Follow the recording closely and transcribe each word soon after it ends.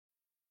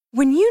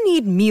When you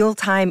need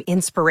mealtime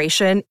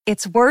inspiration,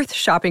 it's worth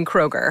shopping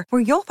Kroger,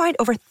 where you'll find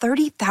over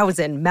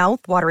 30,000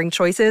 mouth-watering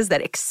choices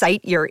that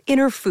excite your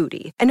inner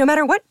foodie. And no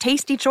matter what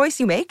tasty choice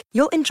you make,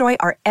 you'll enjoy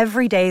our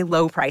everyday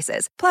low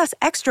prices, plus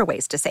extra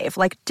ways to save,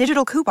 like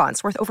digital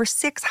coupons worth over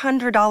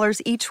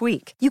 $600 each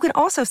week. You can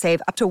also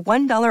save up to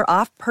 $1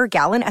 off per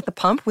gallon at the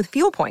pump with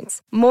fuel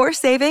points. More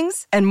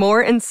savings and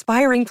more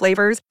inspiring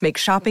flavors make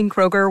shopping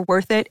Kroger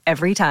worth it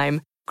every time.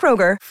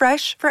 Kroger,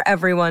 fresh for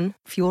everyone.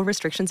 Fuel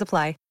restrictions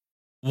apply.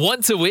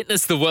 Want to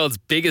witness the world's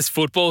biggest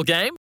football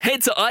game?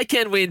 Head to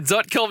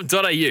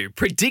iCanWin.com.au,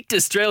 predict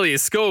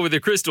Australia's score with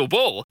a crystal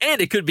ball, and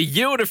it could be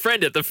you and a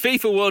friend at the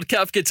FIFA World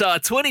Cup Qatar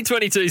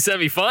 2022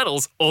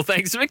 semi-finals, all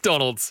thanks to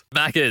McDonald's.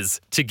 Maccas,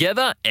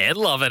 together and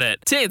loving it.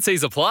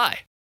 TNCs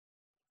apply.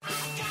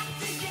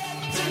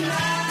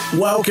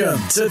 Welcome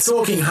to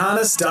Talking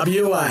Harness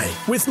WA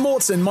with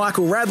Morts and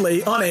Michael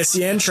Radley on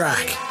SEN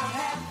Track.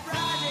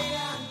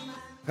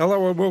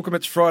 Hello and welcome.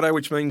 It's Friday,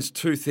 which means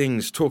two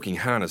things. Talking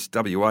Harness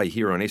WA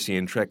here on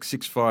SEN Track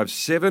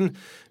 657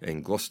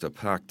 and Gloucester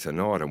Park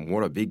tonight. And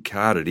what a big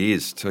card it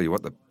is. Tell you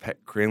what, the Pat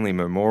Cranley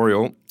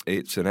Memorial,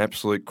 it's an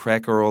absolute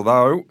cracker,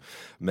 although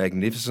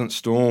magnificent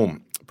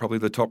storm. Probably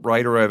the top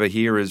raider over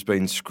here has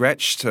been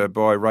scratched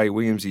by Ray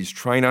Williams, his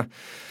trainer.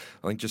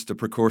 I think just a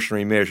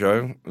precautionary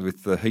measure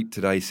with the heat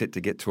today set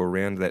to get to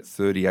around that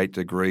 38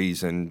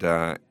 degrees and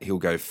he'll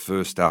go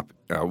first up.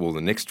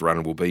 The next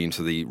run will be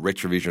into the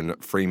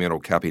Retrovision Fremantle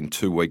Cup in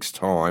 2 weeks'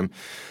 time.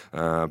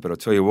 But I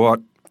tell you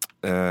what,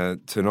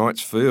 tonight's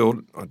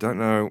field, I don't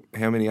know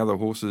how many other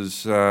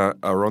horses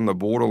are on the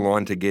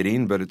borderline to get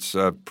in, but it's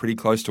pretty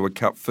close to a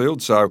cup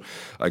field. So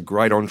a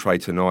great entree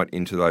tonight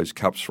into those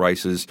cups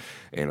races.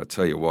 And I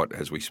tell you what,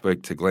 as we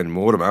speak to Glen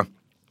Mortimer,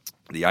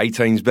 the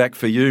 18's back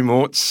for you,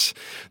 Morts.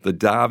 The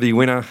Derby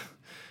winner,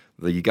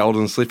 the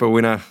Golden Slipper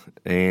winner,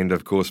 and,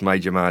 of course,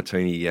 Major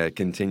Martini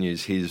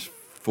continues his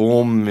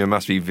form. You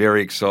must be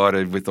very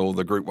excited with all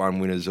the Group 1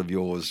 winners of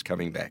yours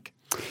coming back.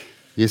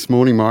 Yes,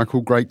 morning,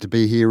 Michael. Great to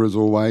be here as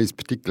always,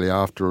 particularly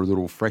after a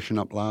little freshen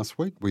up last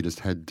week. We just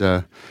had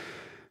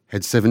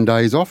 7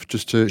 days off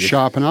just to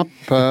sharpen up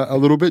a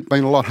little bit.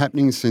 Been a lot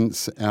happening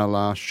since our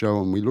last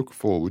show, and we look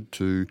forward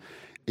to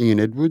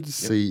Ian Edwards,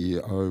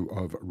 CEO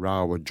of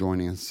RWWA,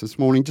 joining us this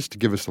morning just to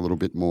give us a little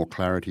bit more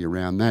clarity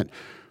around that.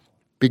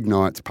 Big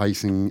nights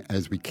pacing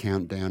as we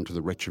count down to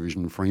the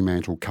Retrovision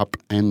Fremantle Cup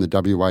and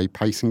the WA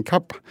Pacing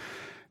Cup.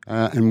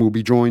 And we'll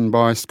be joined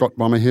by Scott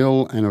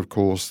Bomberhill and, of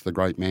course, the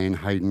great man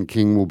Hayden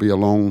King will be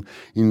along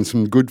in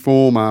some good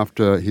form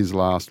after his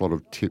last lot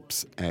of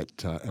tips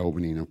at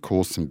Albany. And, of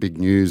course, some big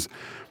news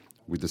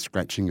with the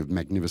scratching of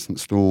Magnificent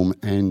Storm.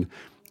 And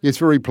yes,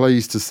 very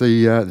pleased to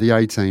see the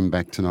A-team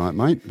back tonight,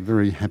 mate.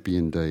 Very happy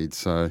indeed.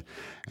 So,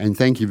 and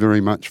thank you very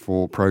much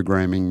for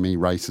programming me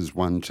races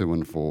 1, 2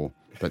 and 4.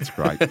 That's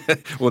great.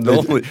 Well,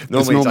 normally it's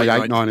normally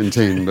 8, 9 and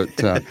 10, but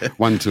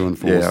 1, 2 and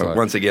 4. Yeah, so.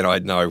 Once again, I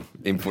had no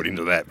input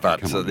into that,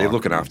 but they're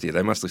looking after you.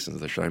 They must listen to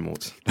the show,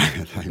 Morts.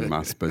 They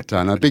must, but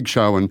no, big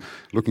show and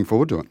looking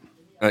forward to it.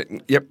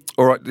 Yep.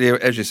 All right. Yeah,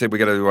 as you said, we're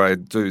going to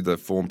do the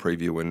form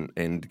preview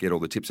and get all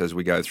the tips as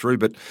we go through.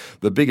 But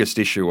the biggest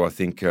issue, I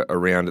think,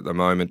 around at the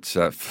moment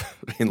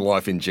in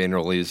life in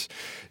general is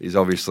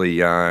obviously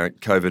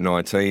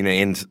COVID-19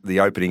 and the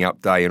opening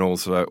up day and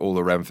also all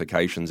the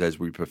ramifications as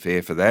we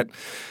prepare for that.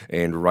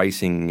 And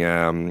racing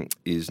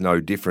is no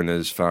different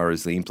as far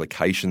as the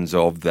implications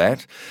of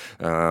that.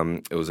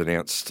 It was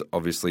announced,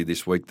 obviously,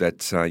 this week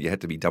that you had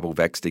to be double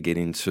vaxxed to get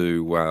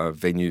into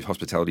venues,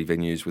 hospitality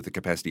venues with a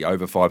capacity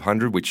over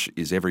 500, which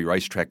is every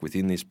racetrack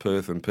within this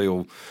Perth and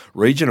Peel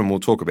region, and we'll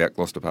talk about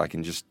Gloucester Park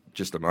in just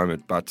a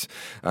moment. But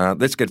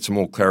let's get some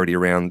more clarity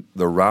around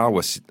the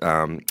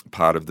RWWA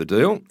part of the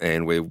deal,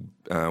 and we're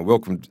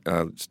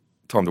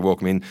time to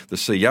welcome in the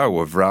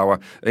CEO of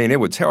RWWA, Ian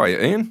Edwards. How are you,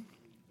 Ian?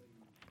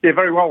 Yeah,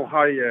 very well.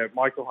 Hi,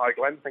 Michael. Hi,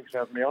 Glenn. Thanks for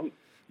having me on.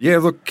 Yeah,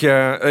 look,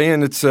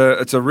 Ian, it's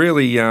a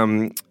really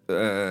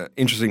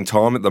interesting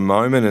time at the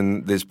moment,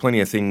 and there's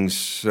plenty of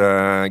things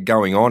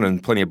going on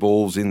and plenty of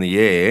balls in the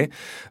air.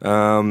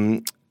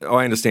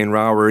 I understand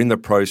RWWA are in the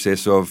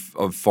process of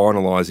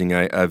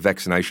finalising a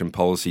vaccination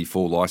policy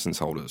for licence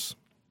holders.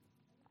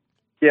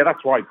 Yeah,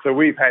 that's right. So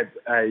we've had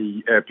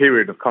a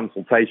period of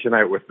consultation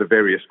out with the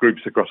various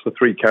groups across the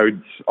 3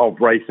 codes of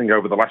racing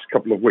over the last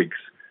couple of weeks.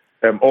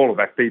 All of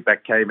that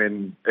feedback came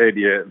in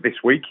earlier this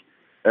week.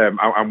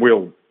 And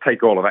we'll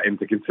take all of that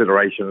into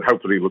consideration and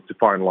hopefully look to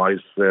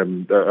finalise a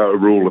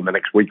rule in the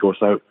next week or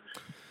so.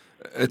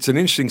 It's an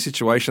interesting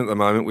situation at the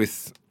moment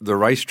with the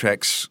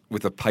racetracks,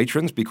 with the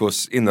patrons,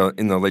 because in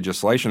the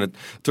legislation it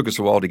took us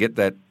a while to get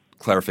that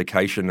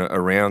clarification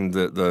around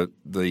the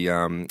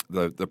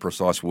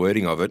precise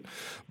wording of it.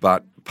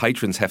 But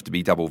patrons have to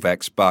be double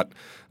vaxxed, but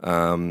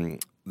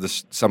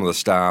some of the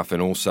staff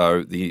and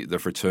also the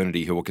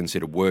fraternity who are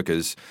considered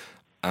workers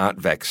aren't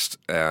vaxxed,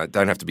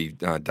 don't have to be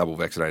double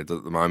vaccinated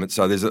at the moment.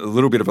 So there's a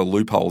little bit of a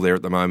loophole there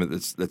at the moment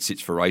that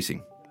sits for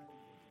racing.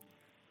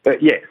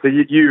 Yeah, so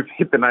you've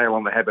hit the nail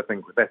on the head, I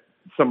think, with that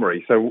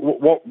summary. So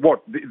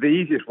what the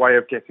easiest way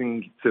of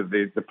getting to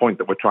the point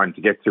that we're trying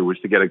to get to was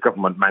to get a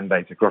government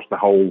mandate across the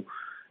whole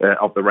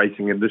of the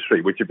racing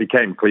industry, which it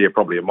became clear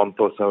probably a month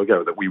or so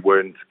ago that we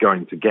weren't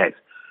going to get.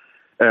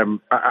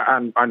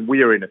 And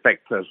we are in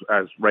effect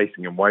as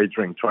racing and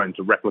wagering trying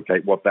to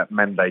replicate what that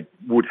mandate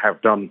would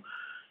have done.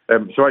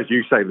 So as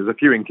you say, there's a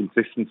few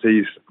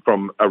inconsistencies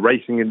from a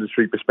racing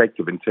industry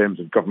perspective in terms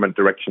of government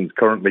directions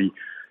currently.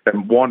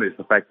 One is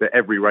the fact that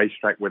every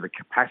racetrack with a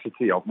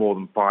capacity of more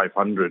than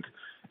 500,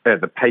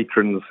 the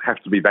patrons have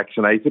to be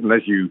vaccinated. And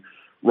as you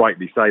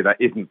rightly say, that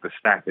isn't the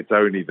staff, it's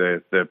only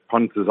the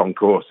punters on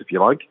course, if you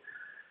like.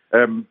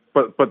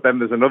 But then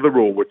there's another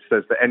rule which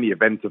says that any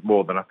event of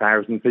more than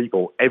 1,000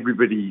 people,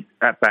 everybody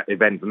at that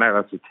event, and now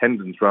that's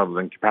attendance rather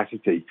than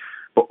capacity,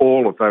 but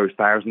all of those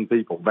 1,000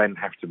 people then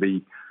have to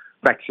be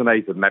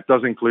vaccinated, and that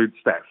does include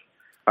staff.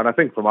 And I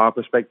think from our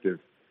perspective,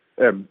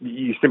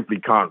 you simply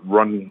can't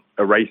run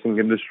a racing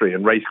industry,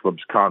 and race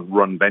clubs can't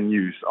run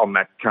venues on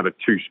that kind of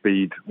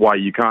two-speed. Why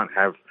you can't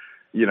have,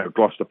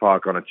 Gloucester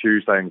Park on a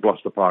Tuesday and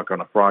Gloucester Park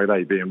on a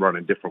Friday being run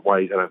in different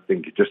ways. I don't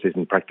think it just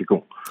isn't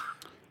practical.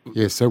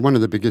 Yeah, so one of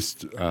the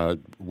biggest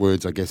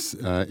words, I guess,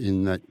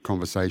 in that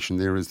conversation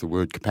there is the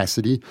word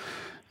capacity.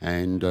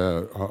 And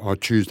on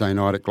Tuesday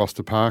night at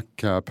Gloucester Park,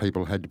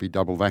 people had to be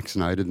double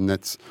vaccinated, and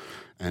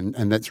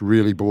that's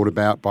really brought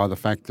about by the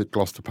fact that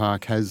Gloucester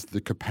Park has the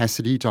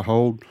capacity to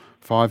hold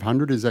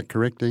 500. Is that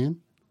correct,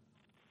 Ian?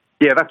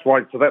 Yeah, that's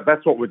right. So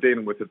that's what we're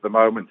dealing with at the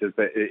moment, is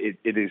that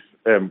it is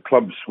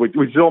clubs, which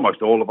is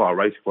almost all of our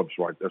race clubs,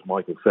 right, as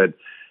Michael said,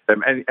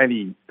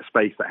 any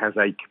space that has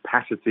a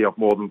capacity of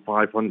more than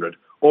 500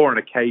 or an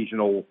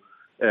occasional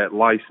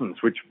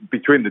licence, which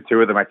between the two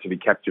of them actually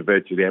capture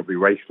virtually every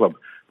race club,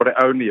 but it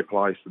only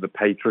applies to the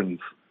patrons,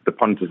 the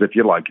punters, if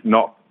you like,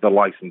 not the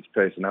licensed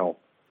personnel.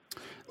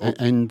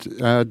 And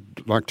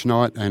like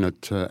tonight and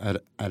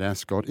at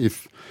Ascot,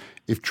 if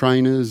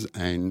trainers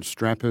and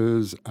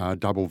strappers are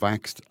double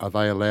vaxxed, are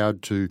they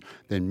allowed to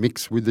then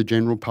mix with the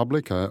general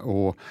public,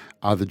 or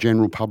are the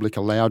general public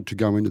allowed to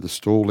go into the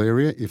stall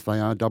area if they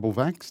are double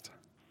vaxxed?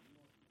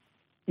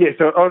 Yeah,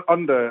 so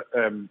under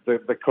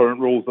the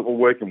current rules that we're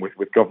working with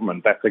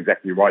government, that's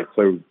exactly right.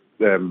 So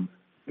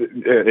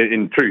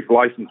in truth,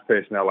 licensed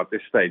personnel at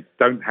this stage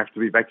don't have to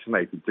be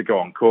vaccinated to go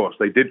on course.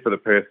 They did for the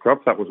Perth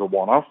Cup. That was a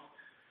one-off.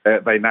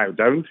 They now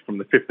don't. From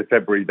the 5th of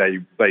February,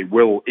 they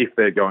will if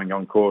they're going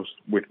on course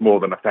with more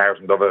than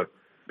 1,000 other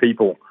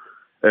people,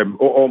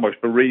 almost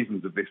for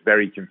reasons of this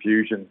very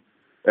confusion.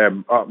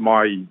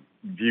 My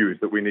view is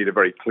that we need a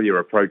very clear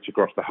approach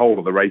across the whole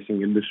of the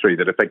racing industry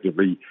that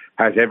effectively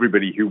has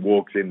everybody who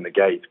walks in the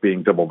gate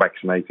being double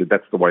vaccinated.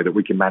 That's the way that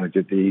we can manage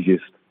it the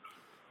easiest.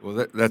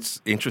 Well,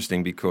 that's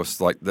interesting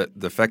because like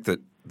the fact that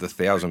the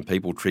 1,000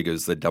 people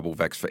triggers the double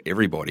vax for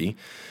everybody.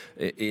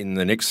 In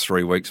the next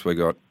 3 weeks, we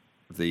got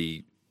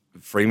the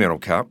Fremantle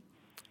Cup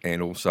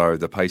and also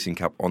the Pacing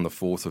Cup on the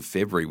 4th of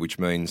February, which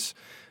means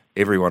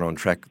everyone on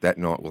track that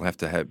night will have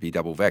to be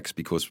double vaxxed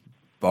because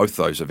both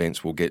those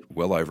events will get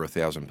well over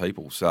 1,000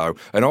 people. So,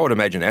 and I would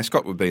imagine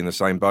Ascot would be in the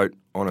same boat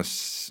on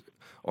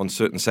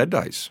certain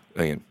Saturdays,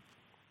 Ian.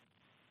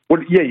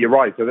 Well, yeah, you're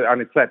right.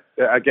 And it's that,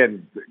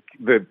 again,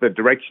 the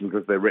directions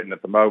as they're written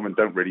at the moment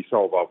don't really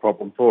solve our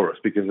problem for us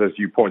because, as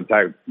you point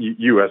out,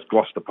 you as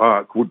Gloucester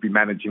Park would be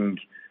managing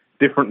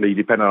differently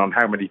depending on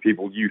how many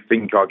people you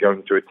think are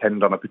going to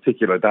attend on a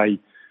particular day.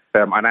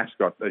 And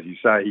Ascot, as you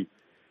say,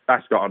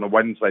 Ascot on a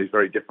Wednesday is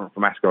very different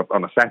from Ascot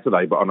on a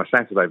Saturday, but on a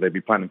Saturday they'd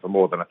be planning for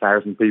more than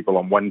 1,000 people.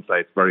 On Wednesday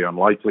it's very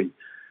unlikely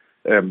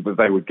that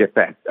they would get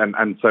that.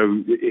 And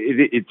so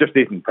it just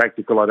isn't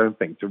practical, I don't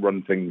think, to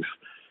run things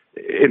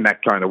in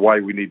that kind of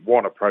way. We need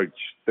one approach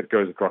that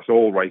goes across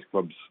all race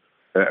clubs,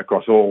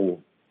 across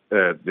all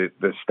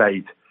the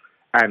state,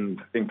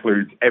 and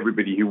includes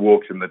everybody who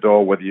walks in the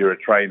door, whether you're a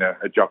trainer,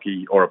 a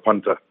jockey or a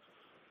punter.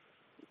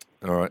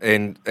 All right,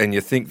 and you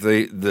think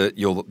that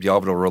you'll be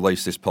able to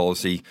release this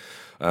policy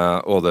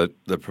or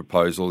the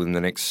proposal in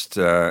the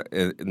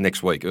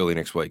next week, early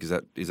next week? Is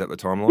that the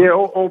timeline? Yeah,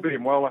 all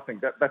being well, I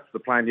think that's the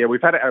plan. Yeah,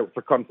 we've had it out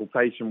for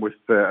consultation with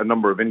a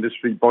number of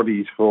industry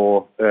bodies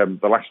for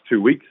the last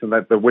 2 weeks, and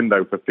that the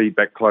window for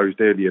feedback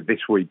closed earlier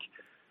this week.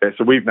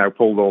 So we've now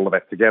pulled all of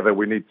that together.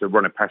 We need to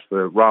run it past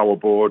the RWWA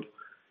board.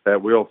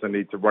 We also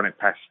need to run it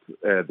past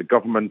the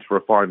government for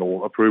a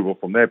final approval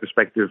from their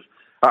perspective.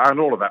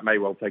 And all of that may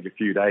well take a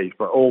few days,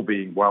 but all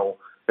being well,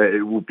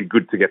 it would be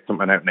good to get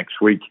something out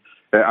next week.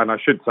 And I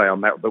should say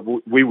on that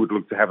we would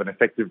look to have an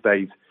effective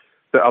date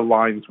that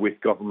aligns with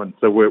government.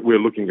 So we're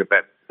looking at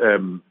that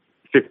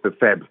 5th of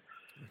Feb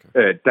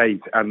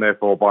date, and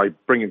therefore by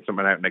bringing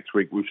something out next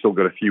week, we've still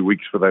got a few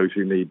weeks for those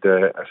who need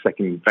a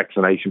second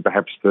vaccination,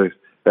 perhaps to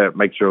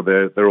make sure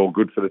they're all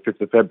good for the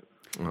 5th of Feb.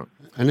 Right.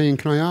 And Ian,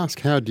 can I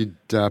ask, how did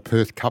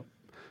Perth Cup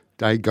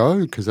Day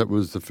go? Because that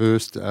was the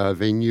first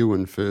venue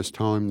and first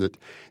time that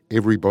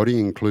everybody,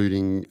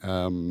 including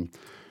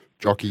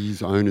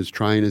jockeys, owners,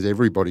 trainers,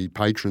 everybody,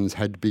 patrons,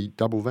 had to be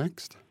double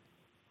vaxxed.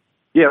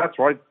 Yeah, that's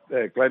right,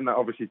 Glenn. That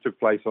obviously took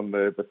place on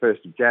the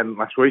 1st of Jan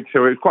last week.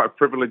 So it was quite a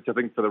privilege, I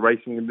think, for the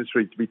racing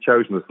industry to be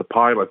chosen as the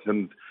pilot.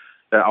 And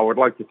I would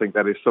like to think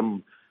that is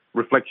some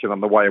reflection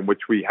on the way in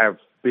which we have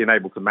been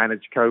able to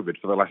manage COVID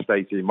for the last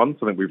 18 months.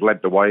 I think we've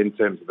led the way in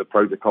terms of the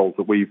protocols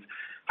that we've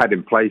had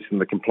in place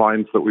and the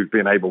compliance that we've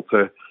been able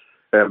to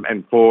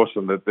enforce,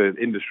 and that the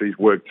industry's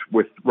worked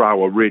with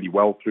RWWA really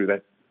well through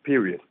that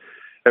period.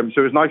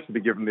 So it's nice to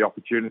be given the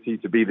opportunity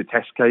to be the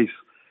test case.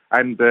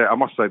 And I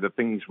must say that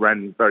things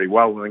ran very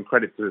well. And in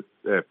credit to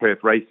Perth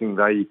Racing,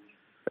 they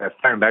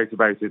found out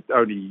about it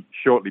only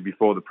shortly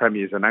before the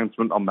Premier's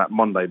announcement on that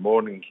Monday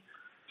morning.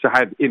 So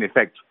had, in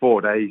effect,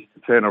 4 days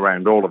to turn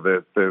around all of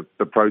the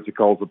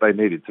protocols that they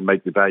needed to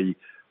make the day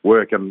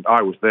work. And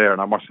I was there,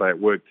 and I must say it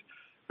worked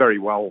very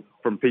well.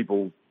 From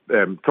people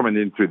coming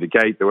in through the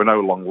gate, there were no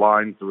long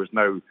lines. There was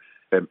no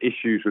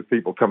issues with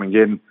people coming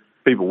in.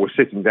 People were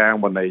sitting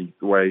down when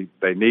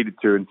they needed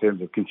to in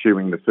terms of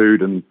consuming the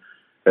food and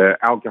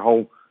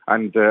alcohol.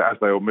 And as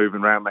they were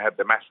moving around, they had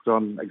their masks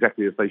on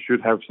exactly as they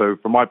should have. So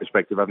from my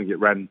perspective, I think it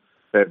ran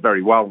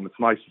very well. And it's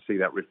nice to see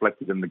that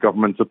reflected in the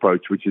government's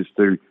approach, which is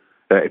to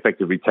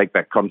effectively take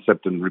that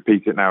concept and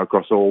repeat it now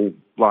across all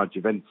large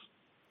events.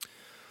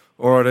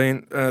 All right,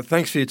 Ian,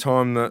 thanks for your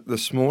time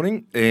this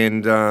morning,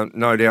 and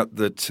no doubt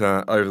that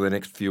over the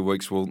next few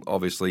weeks we'll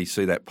obviously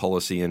see that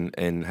policy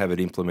and have it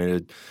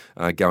implemented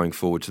going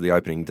forward to the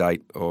opening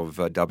date of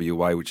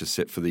WA, which is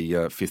set for the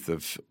 5th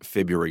of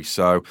February.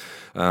 So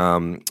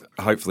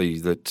hopefully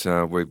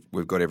that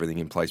we've got everything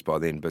in place by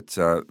then. But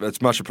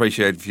it's much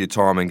appreciated for your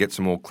time and get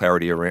some more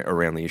clarity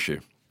around the issue.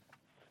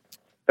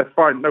 That's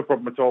fine, no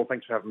problem at all.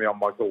 Thanks for having me on,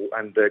 Michael.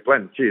 And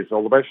Glenn, cheers,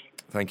 all the best.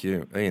 Thank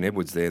you. Ian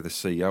Edwards there, the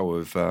CEO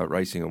of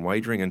Racing and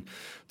Wagering. And I'll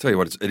tell you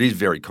what, it is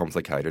very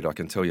complicated. I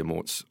can tell you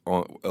more. It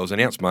was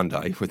announced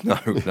Monday with no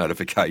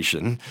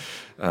notification.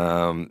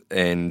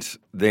 And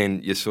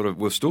then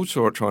we're still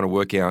trying to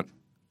work out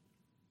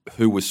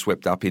who was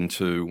swept up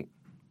into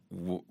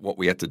what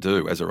we had to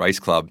do as a race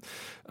club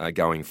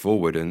going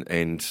forward.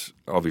 And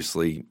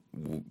obviously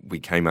we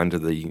came under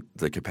the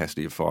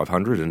capacity of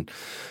 500 and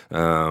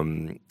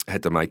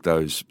had to make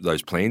those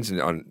plans.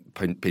 And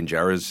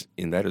Pinjarra's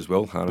in that as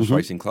well, Harness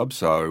Racing Club.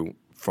 So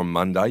from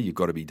Monday, you've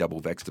got to be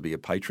double vaxxed to be a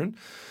patron.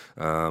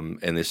 And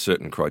there's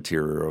certain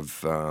criteria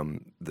of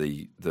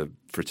the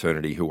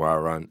fraternity who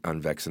are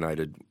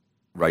unvaccinated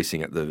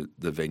racing at the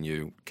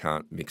venue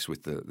can't mix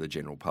with the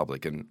general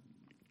public.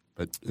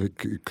 But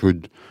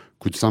could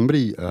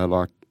somebody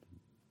like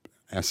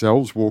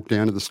ourselves walk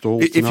down to the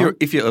stalls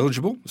if you're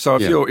eligible? So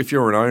if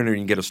you're an owner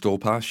and you get a stall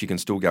pass, you can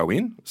still go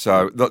in.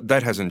 So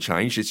that hasn't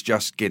changed. It's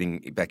just getting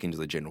back into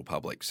the general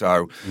public.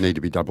 So you need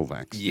to be double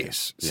vaxxed.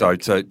 Yes. Yeah.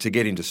 So to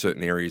get into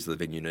certain areas of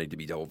the venue, you need to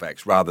be double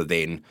vaxxed rather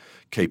than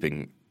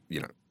keeping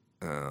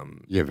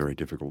very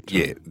difficult.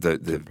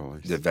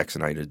 The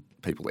vaccinated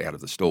people out of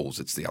the stalls.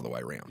 It's the other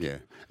way around. Yeah.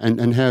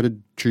 And how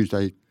did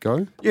Tuesday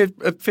go? Yeah,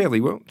 fairly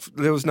well.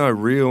 There was no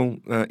real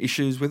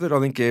issues with it. I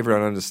think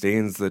everyone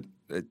understands that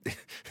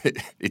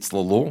it's the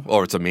law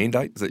or it's a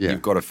mandate that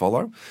you've got to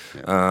follow.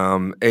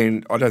 Yeah.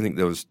 And I don't think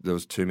there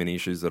was too many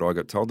issues that I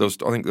got told. I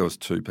think there was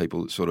two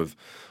people that sort of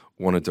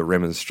wanted to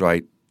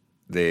remonstrate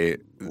their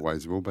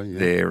always will be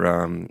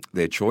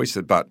their choice,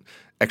 but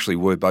actually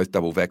were both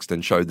double vaxxed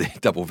and showed their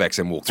double vax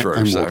and walked through.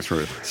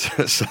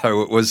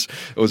 So it was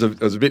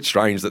a bit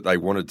strange that they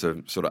wanted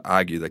to sort of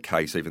argue the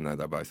case, even though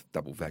they're both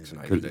double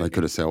vaccinated. They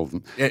could have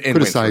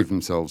saved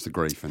themselves the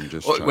grief and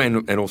just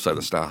and also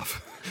the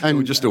staff and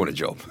were just doing a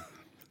job.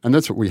 And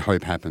that's what we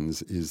hope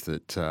happens is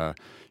that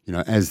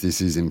as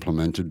this is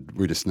implemented,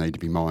 we just need to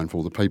be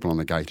mindful the people on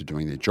the gate are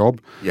doing their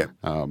job. Yeah.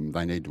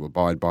 They need to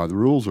abide by the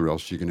rules, or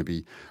else you're going to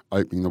be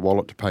opening the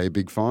wallet to pay a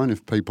big fine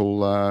if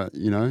people,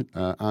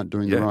 aren't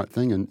doing the right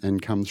thing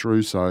and come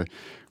through. So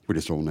we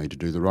just all need to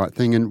do the right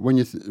thing. And when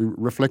you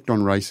reflect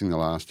on racing the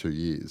last 2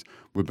 years,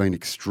 we've been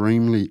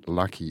extremely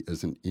lucky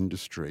as an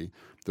industry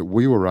that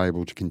we were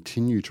able to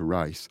continue to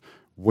race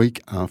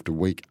week after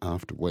week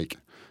after week.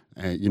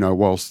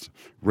 Whilst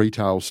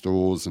retail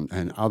stores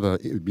and other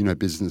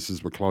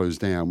businesses were closed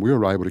down, we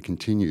were able to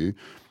continue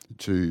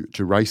to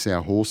race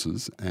our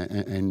horses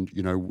and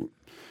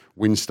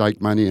win stake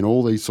money and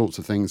all these sorts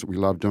of things that we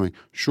love doing.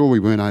 Sure,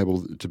 we weren't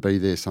able to be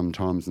there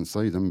sometimes and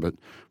see them, but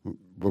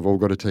we've all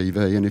got a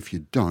TV, and if you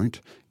don't,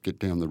 get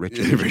down the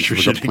retro.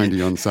 We've got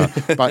plenty on sale.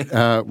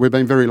 But we've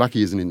been very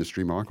lucky as an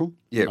industry, Michael.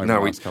 Yeah,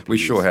 we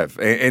sure have.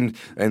 And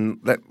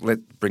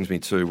that brings me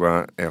to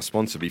our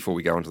sponsor before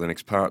we go on to the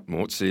next part,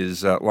 Morts,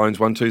 is Loans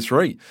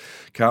 123.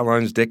 Car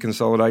loans, debt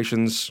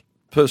consolidations,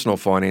 personal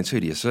finance. Who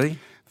do you see?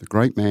 The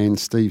great man,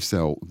 Steve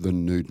Sell, the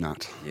nude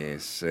nut.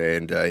 Yes,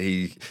 and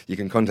you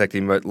can contact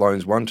him at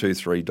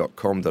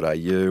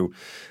loans123.com.au.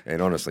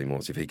 And honestly,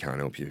 Morts, if he can't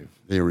help you,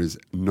 there is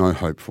no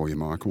hope for you,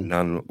 Michael.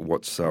 None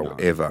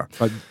whatsoever.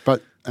 No.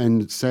 But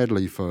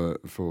sadly for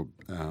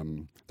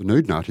the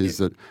nude nut is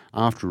that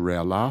after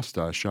our last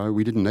show,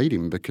 we didn't need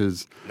him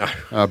because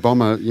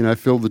Bomber,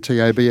 filled the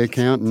TAB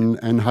account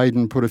and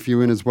Hayden put a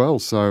few in as well.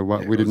 So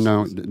we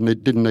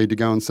didn't need to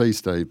go and see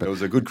Steve. But it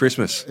was a good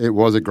Christmas. It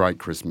was a great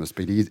Christmas,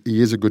 but he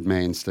is a good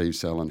man, Steve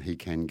Sell, and he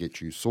can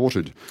get you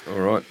sorted. All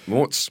right,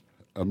 Morts.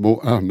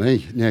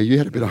 Me. Now, you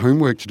had a bit of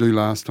homework to do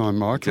last time,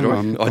 Mike. Did I?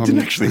 I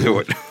didn't actually do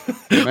it.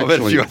 I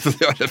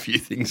had a few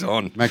things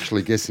on. I'm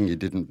actually guessing you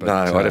didn't. But, no,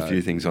 I had a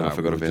few things on. I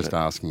forgot about it. Just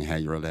asking how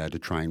you're allowed to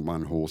train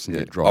one horse and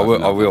get drive.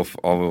 I will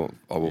find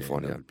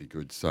out. That would be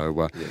good.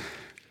 So,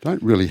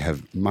 don't really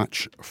have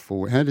much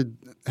for.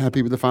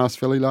 Happy with the fast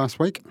filly last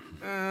week?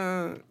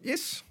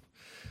 Yes.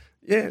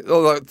 Yeah.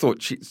 Although I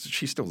thought she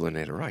still learned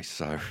how to race.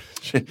 So.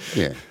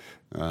 Yeah.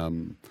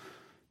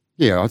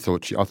 I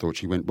thought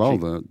she went well.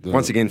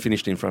 Once again,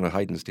 finished in front of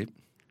Hayden's tip.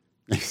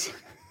 Yes.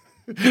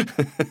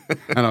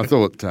 And I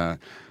thought the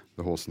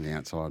horse on the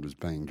outside was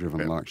being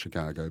driven like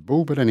Chicago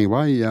Bull. But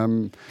anyway,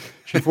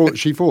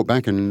 she fought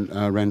back and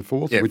ran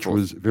fourth, which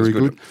was very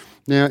good.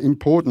 Now,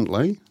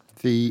 importantly,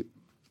 the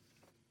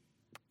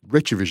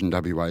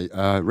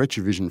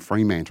Retrovision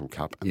Fremantle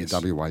Cup and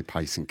the WA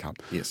Pacing Cup.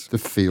 Yes. The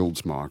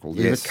fields, Michael.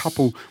 There's a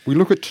couple. We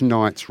look at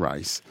tonight's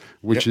race,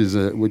 which is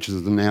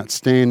an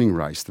outstanding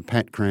race, the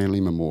Pat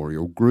Cranley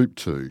Memorial Group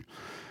 2,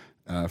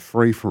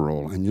 free for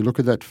all. And you look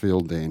at that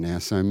field there now.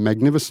 So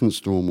Magnificent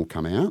Storm will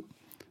come out.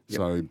 Yep.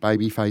 So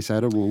Babyface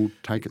Adder will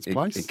take its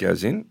place. It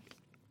goes in.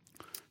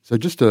 So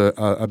just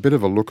a bit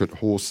of a look at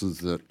horses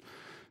that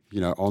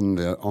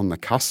on the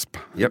cusp.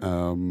 Yep.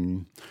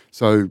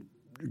 So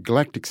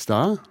Galactic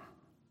Star.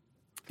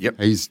 Yep.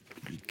 He's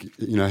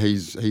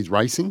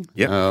racing.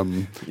 Yep.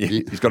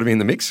 He's got to be in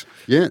the mix.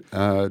 Yeah.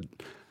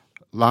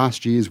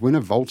 Last year's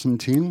winner, Volton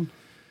Tin.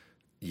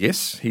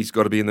 Yes, he's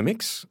got to be in the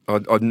mix.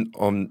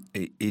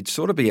 He'd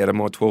sort of be out of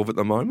my 12 at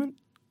the moment.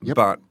 Yep.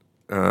 But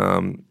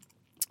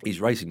he's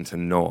racing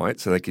tonight,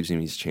 so that gives him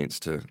his chance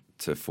to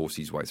force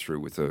his way through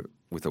with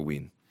a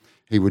win.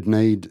 He would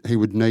need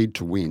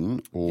to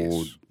win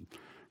or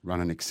run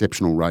an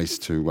exceptional race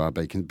to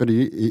Beacon, but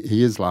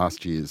he is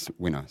last year's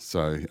winner,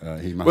 so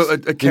he must. Well,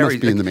 he must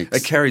be in the mix.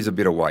 It carries a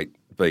bit of weight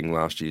being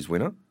last year's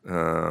winner,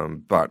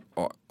 but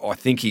I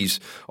think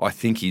he's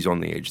on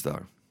the edge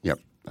though. Yep.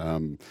 A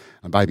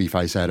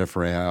Babyface Adder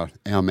for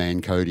our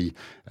man Cody.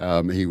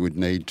 He would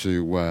need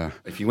to.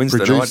 If he wins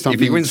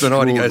the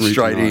night, he goes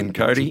straight in,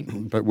 Cody.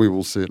 But we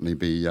will certainly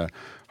be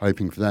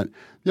hoping for that.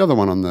 The other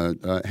one on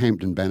the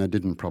Hampton Banner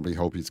didn't probably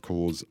help his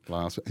cause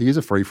last. He is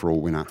a free for all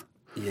winner.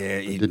 Yeah,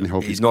 he didn't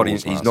help. He's not in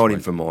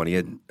for mine. He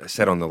had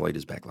sat on the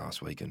leader's back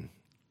last week, and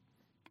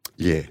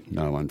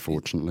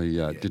unfortunately,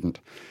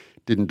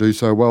 didn't do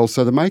so well.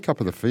 So the makeup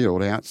of the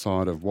field,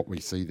 outside of what we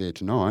see there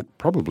tonight,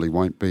 probably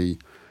won't be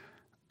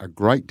a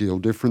great deal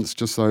difference.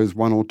 Just those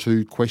one or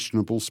two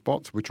questionable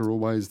spots, which are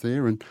always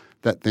there, and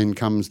that then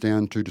comes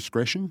down to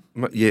discretion.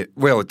 Yeah,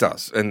 well, it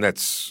does, and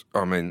that's.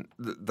 I mean,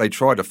 they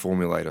tried to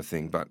formulate a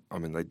thing, but I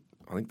mean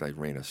I think they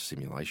ran a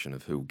simulation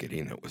of who will get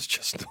in. It was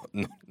just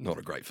not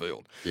a great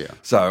field. Yeah.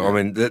 So, I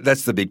mean,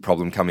 that's the big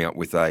problem, coming up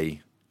with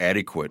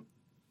adequate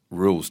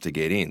rules to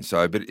get in.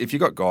 So, but if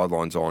you've got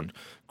guidelines on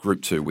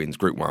Group 2 wins,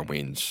 Group 1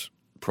 wins,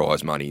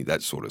 prize money,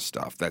 that sort of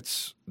stuff,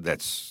 that's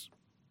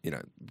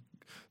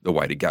the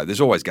way to go.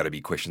 There's always going to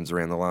be questions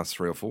around the last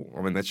 3 or 4.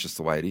 I mean, that's just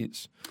the way it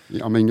is.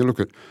 Yeah, I mean, you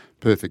look at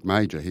Perfect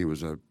Major. He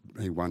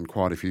won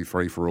quite a few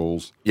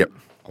free-for-alls. Yep.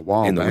 A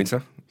while in the back.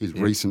 winter. His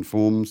recent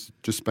form's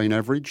just been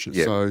average.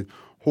 Yep. So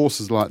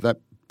horses like that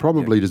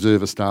probably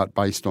deserve a start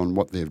based on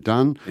what they've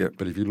done. Yep.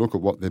 But if you look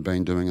at what they've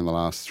been doing in the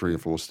last 3 or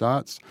 4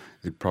 starts,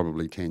 it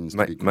probably tends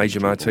to be... Major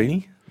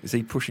Martini, is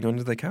he pushing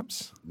onto the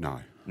cups? No.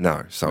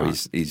 So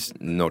he's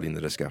not in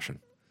the discussion.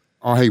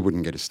 Oh, he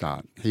wouldn't get a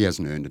start. He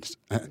hasn't earned it.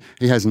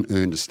 He hasn't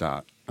earned a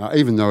start.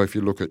 Even though if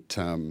you look at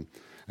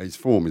his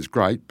form is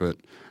great, but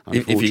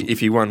if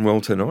he won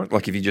well tonight,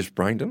 like if he just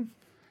brained him,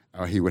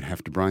 he would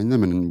have to brain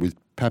them, and with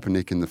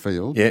Papanek in the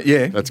field,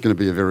 that's going to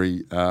be a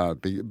very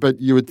big. But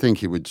you would think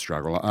he would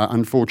struggle.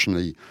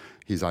 Unfortunately,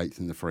 his 8th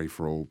in the free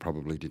for all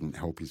probably didn't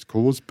help his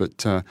cause.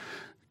 But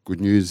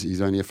good news,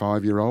 he's only a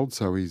 5-year-old,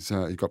 so he's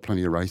got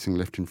plenty of racing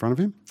left in front of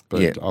him.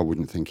 But I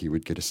wouldn't think he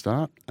would get a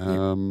start.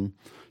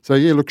 So,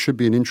 look, should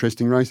be an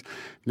interesting race.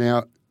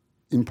 Now,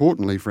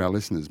 importantly for our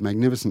listeners,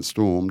 Magnificent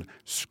Storm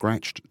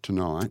scratched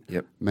tonight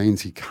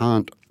means he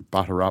can't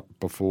butter up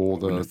before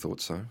I wouldn't have thought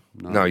so.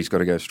 No, he's got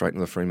to go straight into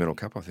the Fremantle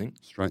Cup, I think.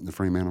 Straight in the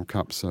Fremantle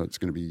Cup, so it's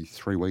going to be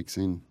 3 weeks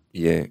in.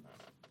 Yeah.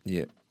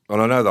 And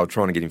I know they were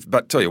trying to get him,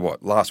 but tell you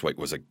what, last week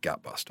was a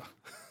gut buster.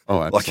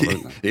 Oh,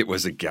 absolutely. It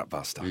was a gut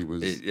buster. He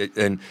was,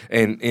 and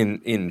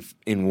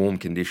in warm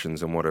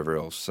conditions and whatever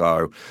else.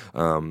 So,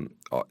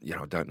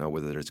 I don't know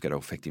whether it's going to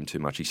affect him too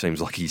much. He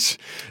seems like he's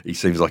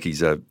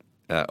a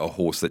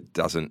horse that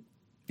doesn't,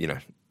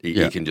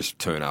 he can just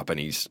turn up and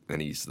he's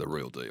the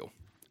real deal.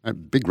 A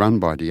big run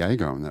by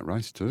Diego in that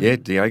race too. Yeah,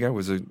 Diego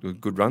was a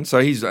good run. So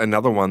he's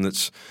another one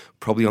that's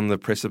probably on the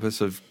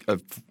precipice of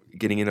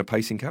getting in a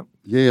pacing cup.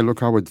 Yeah,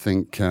 look, I would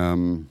think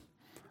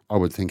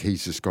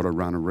he's just got to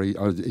run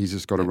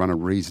a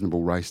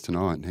reasonable race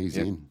tonight, and he's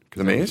in.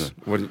 The mares?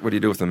 What do you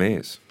do with the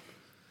mares?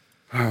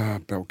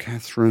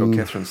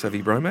 Belcatherine,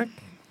 Savvy Bromac?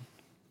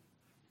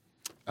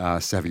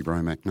 Savvy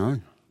Bromac,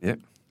 no. Yep.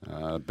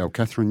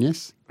 Belcatherine,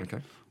 yes. Okay.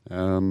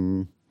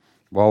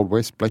 Wild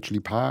West, Bletchley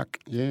Park,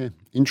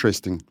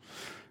 interesting.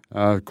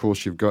 Of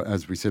course, you've got,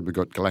 as we said, we've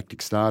got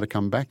Galactic Star to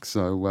come back,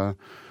 so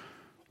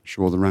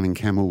Sure, the running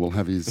camel will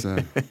have his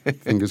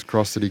fingers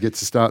crossed that he gets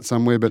to start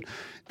somewhere. But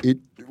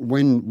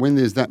when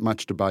there's that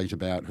much debate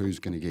about who's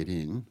going to get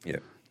in,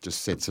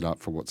 just sets it up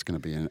for what's going to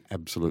be an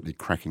absolutely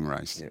cracking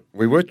race. Yeah.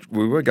 We were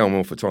going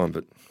well for time,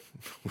 but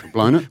we've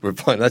blown it. We've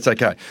blown. That's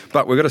okay.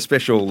 But we've got a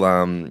special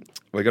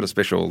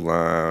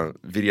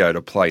video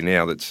to play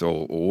now. That's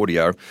all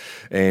audio.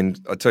 And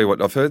I tell you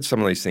what, I've heard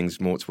some of these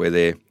things, Morts, where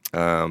they're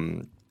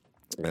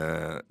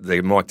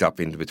mic'd up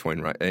into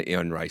between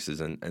races,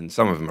 and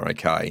some of them are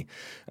okay.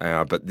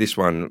 But this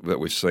one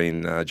that we've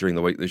seen during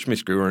the week, which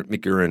Mick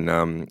Guerin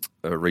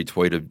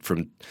retweeted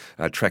from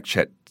Track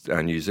Chat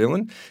New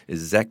Zealand, is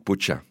Zach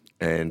Butcher.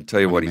 And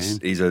tell you what,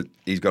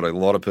 he's got a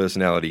lot of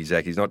personality,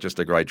 Zach. He's not just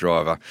a great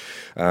driver.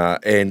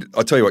 And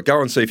I tell you what, go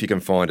and see if you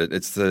can find it.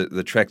 It's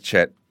the Track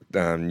Chat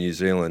New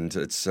Zealand.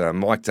 It's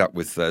mic'd up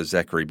with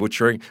Zachary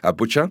Butcher,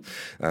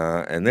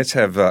 and let's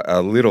have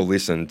a little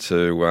listen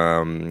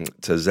to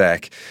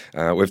Zach.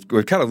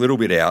 We've cut a little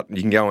bit out. You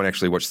can go and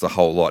actually watch the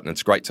whole lot, and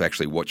it's great to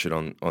actually watch it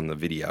on the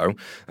video.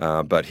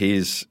 But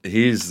here's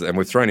and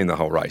we've thrown in the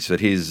whole race. But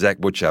here's Zach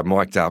Butcher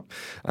mic'd up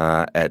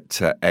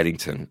at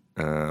Addington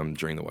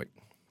during the week.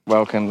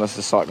 Welcome. This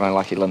is Cyclone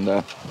Lucky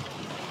Linda.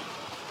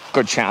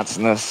 Good chance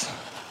in this.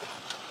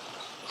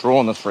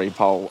 Drawing the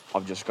 3-pole,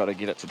 I've just got to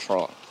get it to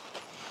trot,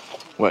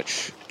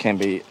 which can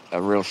be a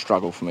real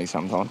struggle for me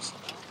sometimes.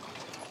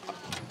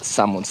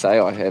 Some would say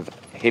I have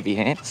heavy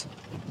hands,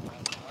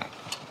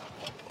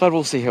 but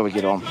we'll see how we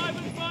get on.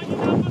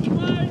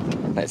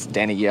 That's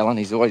Danny yelling.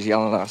 He's always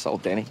yelling at us,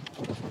 old Danny.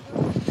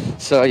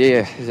 So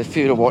yeah, there's a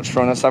few to watch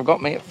from this. I've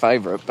got me at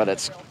favourite, but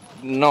it's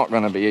not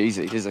going to be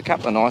easy. There's a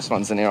couple of nice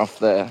ones in there off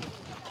the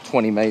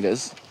 20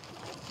 metres.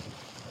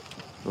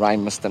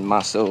 Rain, Mist and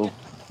Muscle.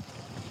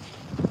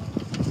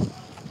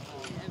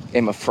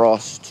 Emma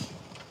Frost.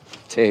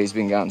 Terry's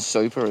been going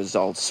super, his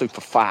old super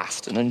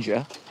fast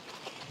ninja.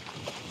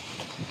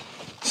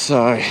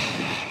 So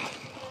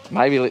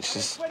maybe let's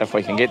just, if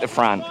we can get the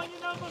front,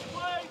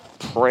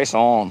 press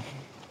on.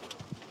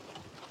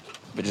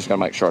 But just got to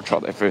make sure I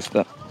trot that first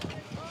bit.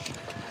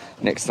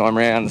 Next time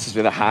round, this is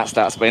where the heart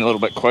starts being a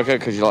little bit quicker,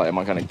 because you're like, am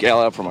I going to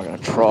gallop or am I going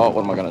to trot?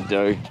 What am I going to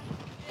do?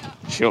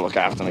 She'll look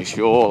after me,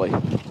 surely.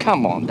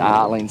 Come on,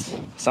 darlings.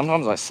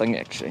 Sometimes I sing,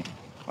 actually.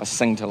 I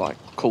sing to, like,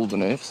 cool the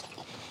nerves.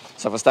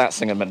 So if I start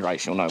singing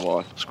mid-race, you'll know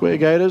why. Square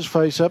Gators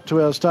face up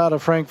to our starter,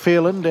 Frank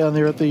Phelan, down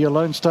there at the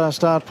Lone Star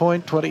start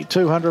point,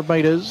 2,200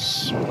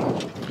 metres.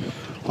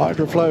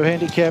 Hydroflow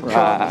handicap.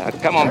 Right,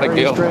 come on, big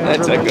girl.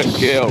 That's a good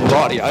girl.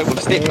 Rightio, we've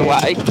stepped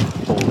away.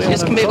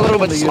 Just can be a little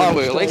bit slow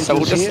early, so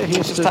we'll just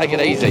take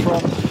it easy.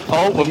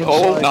 No,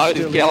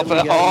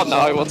 galloper. Oh,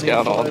 no, what's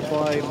going on?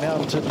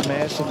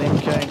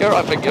 You're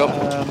right, big girl.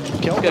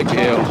 Good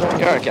girl.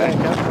 You're okay.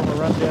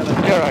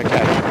 You're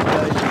okay.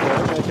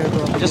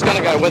 Just going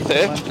to go with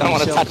her. Don't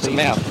want to touch the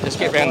mouth. Just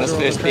get round this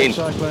first bend.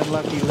 Cyclone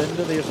Lucky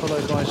Linda, there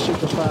followed by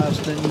Super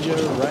Fast Ninja,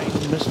 Rain,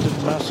 Mist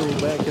and Muscle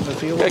back in the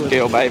field. Good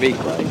girl, baby.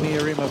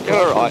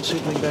 You're right.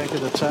 Back at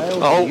the tail.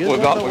 Oh, we're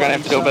going to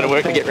have to do a bit of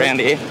work to get round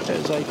here.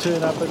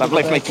 They've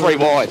left me 3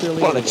 wide.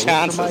 What are the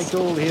chances?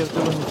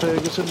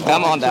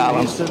 Come on,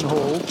 darling.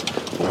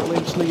 4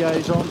 lengths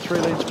liaison, 3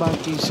 lengths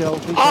monkey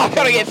selfie. Oh, I've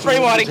got to get 3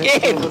 wide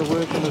again.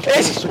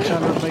 Yes.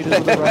 600 metres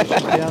of the race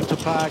down to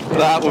park.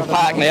 We're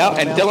parked now,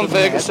 and Dylan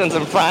Ferguson's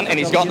in front, and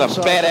he's got the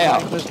bat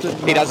out.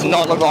 He does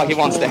not look like he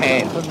wants to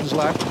hand.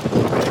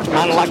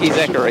 Unlucky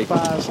Zachary.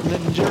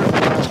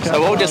 So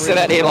we'll just sit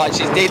out here like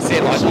she's dead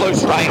set, like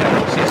loose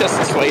rainer. She's just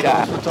a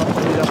sweetheart. We've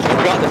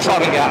got the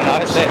trotting going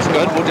though, so that's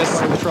good.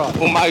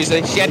 We'll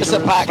mosey. She had to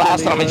sit park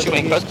last time and she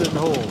went good.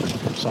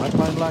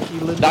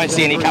 Don't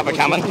see any cover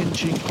coming.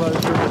 Inching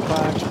closer to the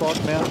park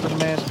spot, Mountain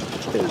Mass.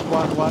 There's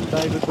 1-1,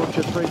 David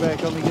Butcher, 3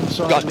 back on the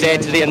inside. Got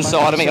Dad to the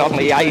inside of me on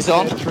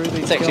liaison.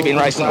 It's actually been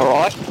racing all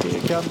right.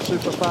 Here comes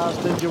Super Fast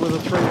Ninja with a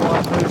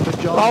 3-1 move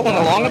for John. Rolling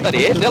along a bit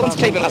here. Dylan's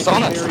keeping us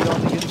honest.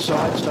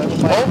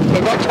 Oh,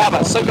 we've got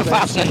cover. Super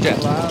Fast Ninja.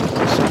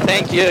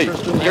 Thank you.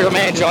 You're a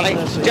man, Johnny.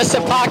 Just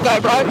sit park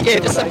though, bro. Yeah,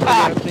 just sit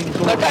park.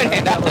 No, don't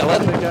hand up,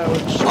 Dylan.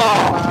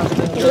 Oh,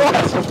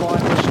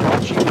 what?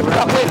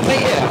 Don't let me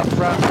out.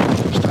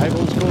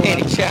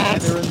 Any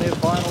chance? They're in their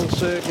final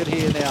circuit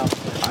here now.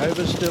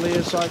 Over still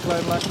here,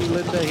 Cyclone Lucky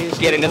Linda.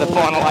 Getting to the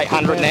final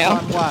 800 now.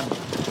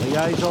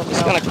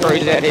 Just going to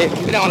cruise out here.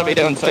 We don't want to be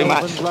doing too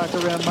much.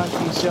 Around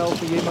Monkey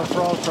Selfie, Emma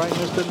Frost, Rain,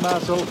 Mist and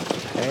Muscle.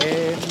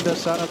 And the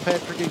son of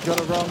Patrick, he's got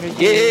it wrong again.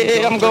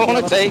 Yeah, I'm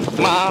going to take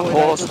my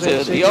horse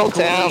to the old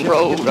town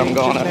road. I'm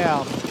going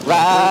to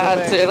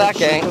ride till I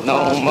can't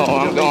no more.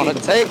 I'm going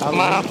to take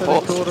my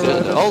horse to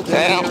the old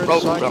town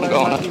road. I'm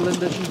going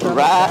to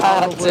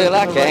ride till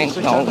I can't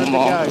no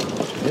more.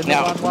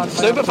 Now,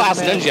 Super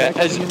Fast Ninja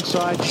is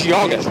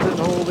jogging.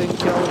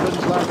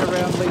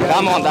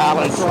 Come on,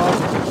 darlings.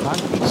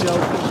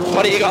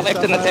 What do you got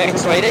left in the tank,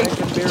 sweetie?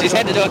 She's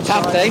had to do a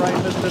tough thing.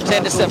 She's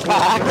had to sit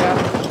park.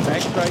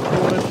 Back straight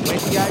forward,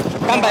 28.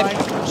 Come, babe.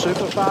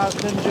 Super fast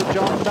Ninja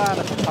John Dunn.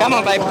 Come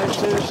on, babe.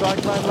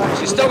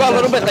 She's still got a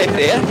little bit left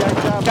there.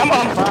 Come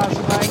on.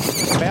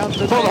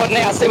 Pull it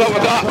now, see what we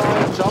got.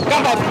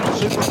 Come, babe.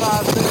 Super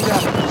fast Ninja.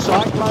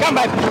 Cyclone. Come,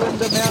 babe.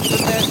 Linda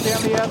Mountain Mass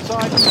down the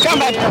outside. Come,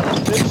 babe.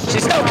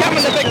 She's still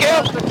coming, the big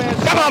girl.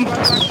 Come on.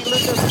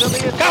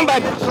 Come,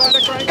 babe.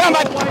 Come,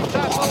 babe.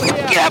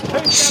 Get up.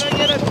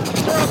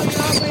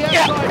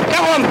 Yeah,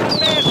 come on.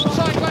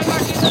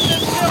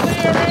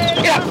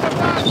 Yeah.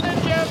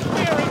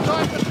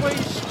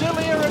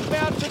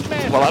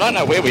 Well, I don't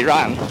know where we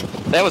ran.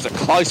 That was a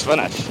close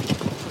finish.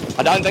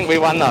 I don't think we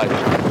won though.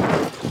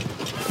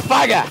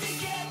 Bugger!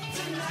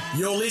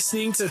 You're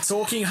listening to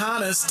Talking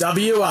Harness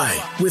WA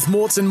with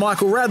Morts and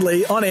Michael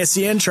Radley on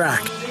SEN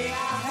Track.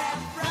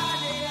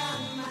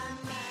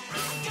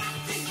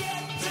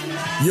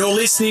 You're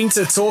listening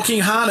to Talking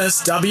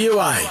Harness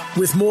WA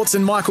with Morts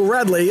and Michael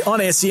Radley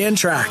on SEN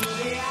Track.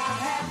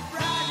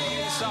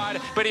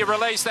 But he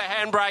released the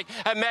handbrake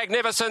and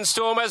Magnificent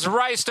Storm has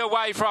raced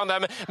away from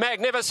them.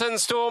 Magnificent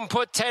Storm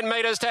put 10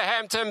 metres to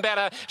Hampton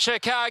Banner.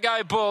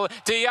 Chicago Bull,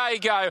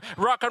 Diego,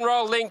 Rock and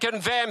Roll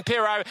Lincoln,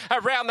 Vampiro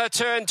around the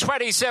turn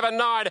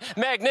 27.9.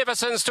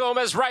 Magnificent Storm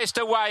has raced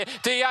away.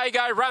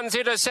 Diego runs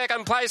into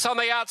second place on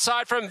the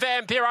outside from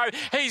Vampiro.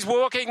 He's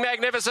walking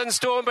Magnificent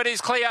Storm but he's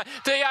clear.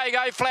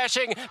 Diego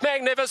flashing.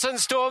 Magnificent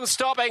Storm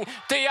stopping.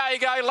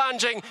 Diego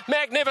lunging.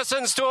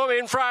 Magnificent Storm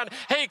in front.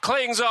 He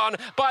clings on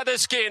by the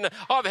skin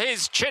of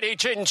his chinny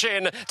chin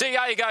chin.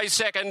 Diego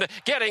second,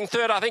 getting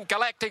third, I think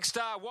Galactic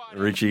Star wide.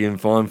 Richie in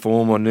fine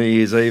form on New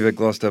Year's Eve at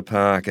Gloucester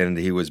Park, and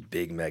he was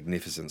big.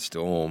 Magnificent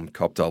Storm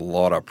copped a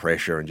lot of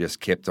pressure and just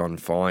kept on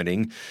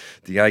finding.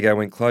 Diego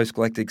went close.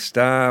 Galactic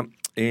Star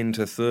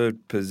into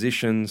third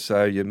position,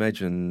 so you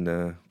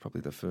imagine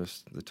probably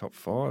the top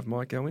five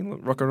might go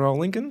in. Rock and Roll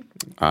Lincoln?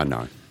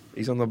 No.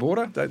 He's on the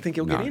border? Don't think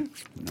he'll get in?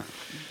 No.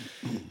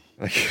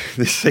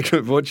 This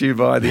segment brought to you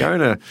by the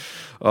owner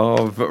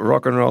of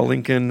Rock and Roll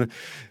Lincoln,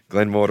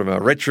 Glen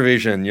Mortimer.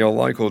 Retrovision, your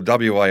local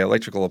WA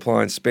electrical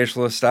appliance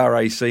specialist.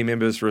 RAC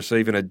members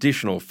receive an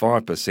additional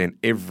 5%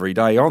 every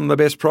day on the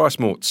best price,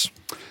 Morts.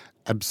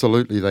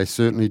 Absolutely, they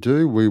certainly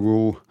do. We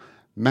will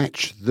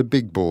match the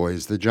big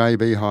boys, the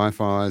JB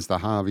Hi-Fis, the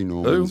Harvey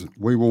Normans.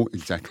 We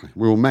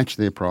will match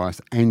their price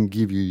and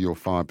give you your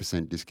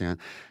 5% discount.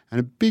 And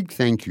a big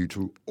thank you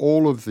to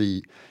all of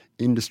the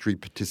industry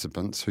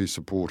participants who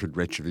supported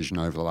Retrovision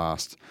over the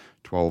last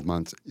 12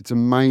 months. It's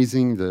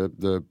amazing,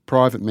 the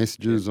private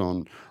messages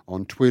on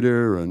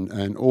Twitter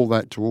and all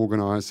that to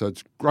organise. So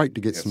it's great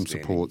to get some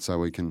support so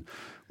we can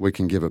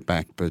give it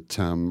back. But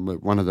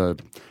one of the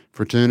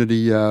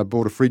fraternity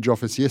bought a fridge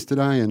off us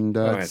yesterday, and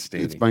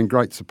it's been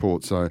great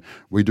support. So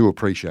we do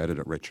appreciate it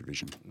at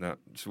Retrovision. No,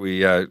 so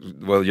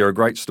you're a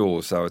great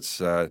store, so it's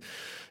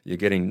you're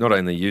getting not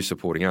only you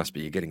supporting us,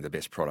 but you're getting the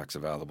best products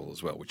available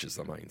as well, which is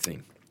the main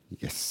thing.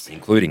 Yes.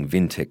 Including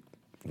Vintech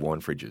wine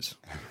fridges.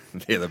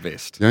 They're the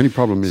best. The only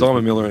problem is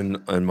Simon Miller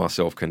and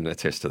myself can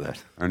attest to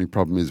that. Only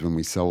problem is when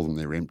we sell them,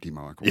 they're empty,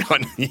 Michael.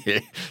 Yeah.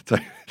 Tell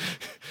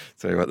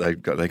you what,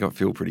 they got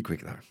filled pretty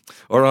quick though.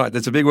 All right,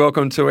 that's a big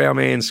welcome to our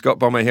man Scott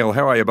Bomber Hill.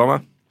 How are you,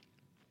 Bomber?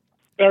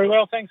 Very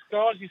well, thanks,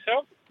 guys.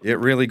 Yourself? Yeah,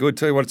 really good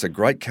too. It's a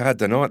great card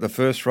tonight. The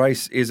first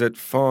race is at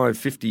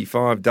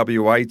 5:55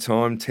 WA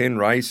time, 10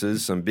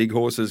 races, some big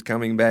horses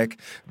coming back,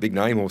 big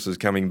name horses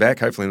coming back.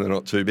 Hopefully they're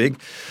not too big.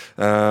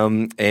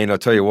 And I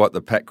tell you what,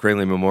 the Pat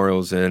Cranley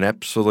Memorial's an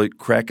absolute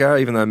cracker.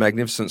 Even though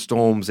Magnificent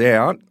Storm's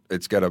out,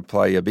 it's going to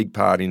play a big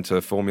part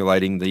into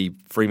formulating the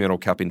Fremantle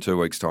Cup in 2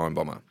 weeks' time,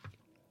 Bomber.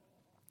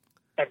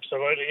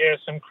 Absolutely, yeah.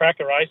 Some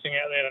cracker racing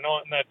out there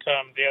tonight, and that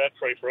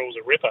free-for-all's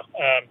a ripper.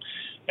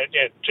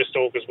 It just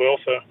augurs well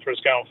for us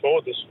going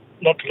forward. There's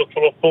a lot to look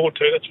forward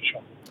to, that's for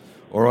sure.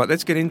 All right,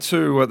 let's get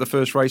into the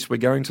first race we're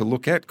going to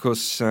look at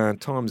because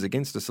time's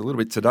against us a little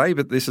bit today,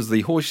 but this is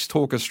the Hoist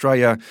Talk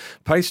Australia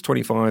Pace,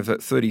 25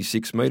 at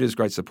 36 metres.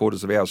 Great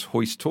supporters of ours,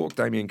 Hoist Talk,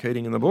 Damien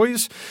Keating and the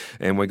boys.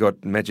 And we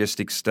got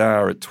Majestic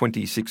Star at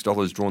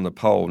 $26 drawn the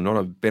pole, Not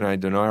a Bene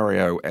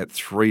Denario at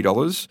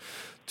 $3,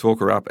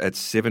 Talker up at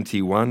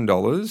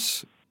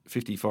 $71,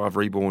 55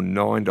 Reborn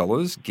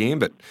 $9,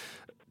 Gambit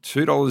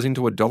 $2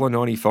 into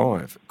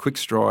 $1.95, Quick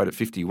Stride at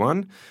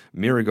 51,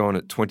 Miragon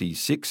at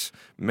 26,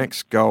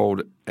 Max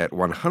Gold at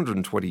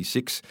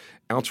 126,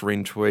 Alta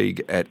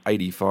Intrigue at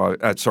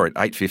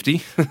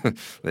 850.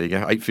 There you go,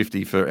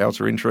 850 for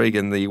Alta Intrigue,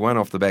 and the one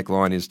off the back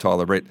line is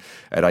Tyler Brett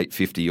at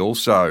 850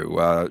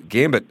 also.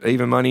 Gambit,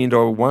 even money into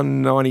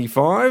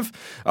 $1.95,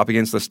 up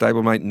against the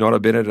stablemate Not a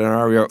Bene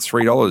Denario at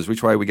 $3.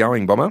 Which way are we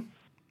going, Bomber?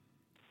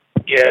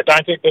 Yeah, I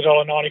don't think the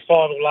 $1.95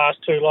 will last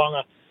too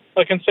long.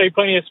 I can see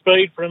plenty of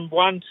speed from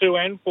 1, 2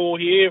 and 4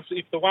 here.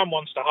 If the one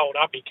wants to hold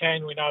up, he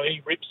can. We know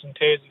he rips and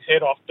tears his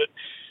head off, but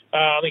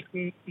I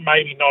think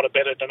maybe Not a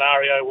Bene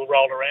Denario will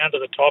roll around to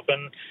the top,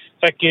 and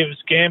that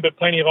gives Gambit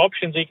plenty of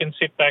options. He can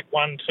sit back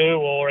 1, 2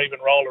 or even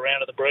roll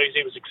around to the breeze.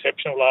 He was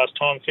exceptional last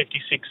time,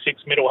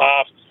 56.6 middle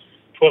half,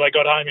 before they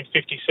got home in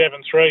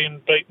 57.3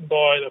 and beaten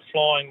by the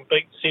flying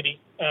Beat City.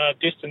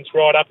 Distance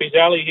right up his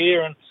alley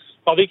here, and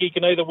I think he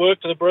can either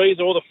work to the breeze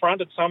or the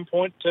front at some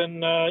point,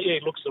 and he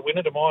looks the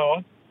winner to my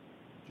eye.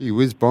 Gee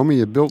whiz, Bomber,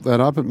 you built that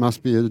up. It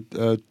must be a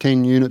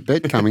 10-unit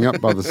bet coming up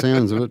by the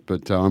sounds of it,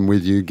 but I'm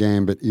with you.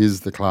 Gambit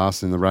is the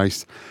class in the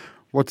race.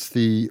 What's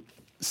the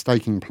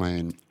staking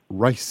plan?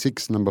 Race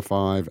 6, number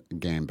 5,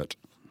 Gambit.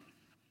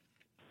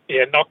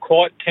 Yeah, not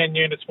quite 10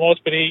 units, Morse,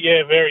 but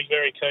very,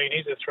 very keen.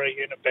 He's a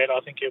 3-unit bet. I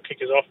think he'll kick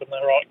us off in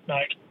the right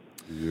note.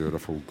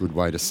 Beautiful. Good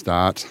way to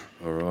start.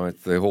 All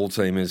right, the Hall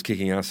team is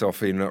kicking us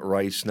off in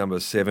race number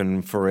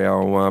 7 for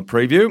our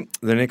preview.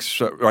 The next,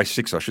 race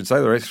 6, I should say,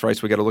 the next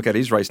race we're going to look at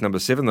is race number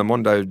 7, the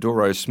Mondo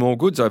Doro Small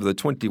Goods over the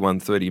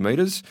 2130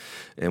 metres.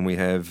 And we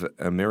have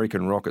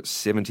American Rock at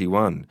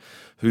 71.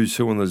 Who's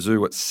Who on the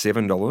Zoo at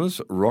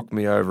 $7. Rock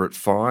Me Over at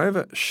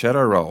 $5.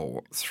 Shadow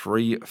Roll,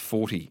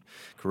 $3.40.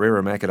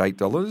 Carrera Mac at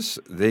 $8.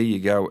 There You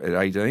Go at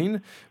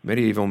 $18.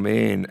 Medieval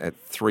Man at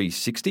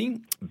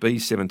 $3.60.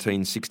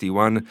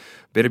 B17.61.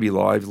 Better Be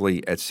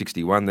Lively at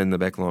 $61. Then the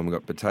back line we've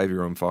got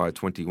Batavia on Fire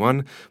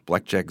 21.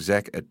 Blackjack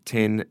Zack at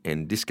 $10.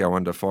 And Disco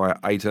Under Fire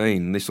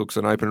 18. This looks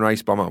an open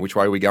race, Bomber. Which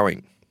way are we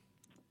going?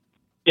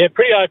 Yeah,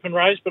 pretty open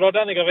race, but I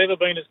don't think I've ever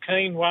been as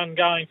keen one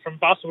going from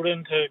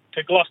Bustleton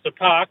to Gloucester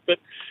Park. But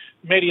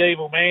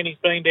Medieval Man, he's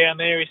been down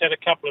there. He's had a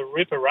couple of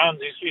ripper runs.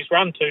 He's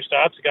run 2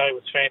 starts ago. It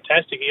was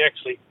fantastic. He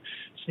actually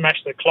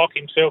smashed the clock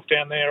himself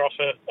down there off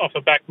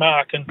a back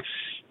mark and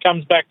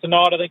comes back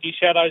tonight. I think he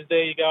shadows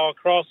There You Go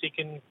across. He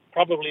can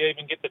probably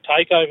even get the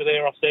takeover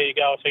there off There You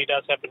Go if he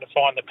does happen to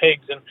find the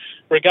pegs. And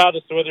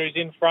regardless of whether he's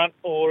in front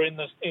or in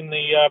the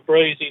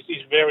breeze,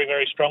 he's very,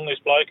 very strong, this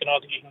bloke, and I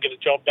think he can get a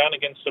job done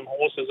against some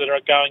horses that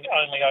are going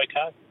only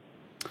okay.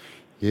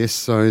 Yes,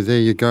 so there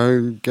you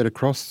go. Get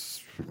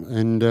across,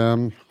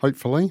 and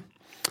hopefully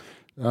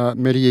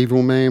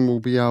Medieval Man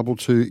will be able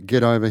to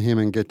get over him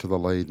and get to the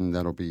lead, and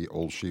that'll be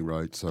all she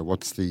wrote. So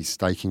what's the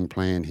staking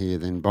plan here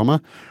then,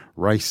 Bomber?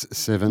 Race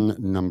 7,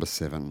 number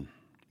 7,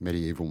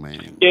 Medieval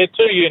Man. Yeah,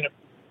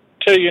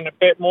 2-unit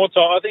bet more.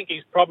 So I think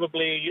he's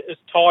probably as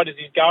tight as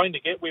he's going to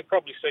get. We'll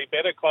probably see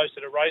better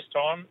closer to race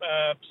time.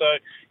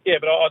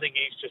 But I think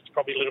he's just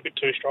probably a little bit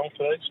too strong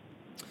for these.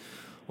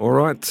 All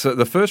right, so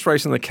the first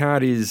race on the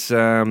card is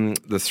the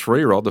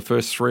 3-year-old, the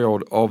first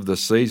 3-year-old of the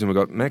season. We've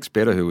got Max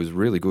Better, who was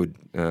really good,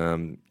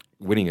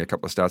 winning a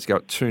couple of starts ago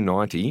at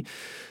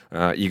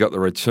 $2.90. You got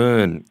the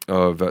return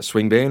of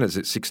Swing Band, it's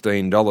at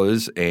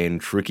 $16, and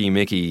Tricky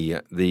Mickey,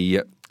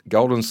 the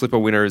Golden Slipper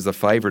winner, is the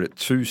favourite at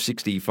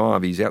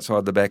 $2.65. He's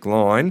outside the back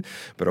line,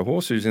 but a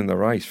horse who's in the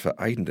race for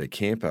Aidan de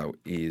Campo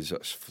is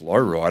Flow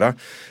Rider.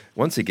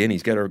 Once again,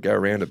 he's going to go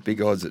around at big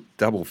odds at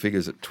double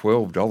figures at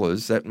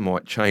 $12. That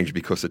might change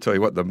because I tell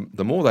you what,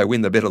 the more they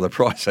win, the better the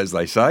price, as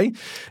they say.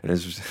 And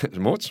as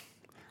Morts?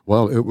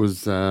 Well, it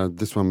was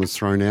this one was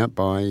thrown out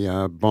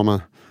by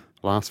Bomber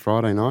last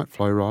Friday night,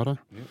 Flow Rider.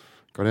 Yep.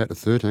 Got out to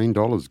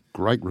 $13.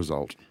 Great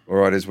result. All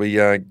right, as we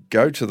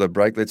go to the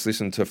break, let's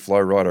listen to Flow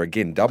Rider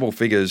again. Double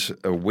figures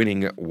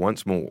winning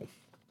once more.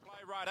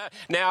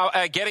 Now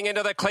getting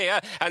into the clear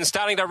and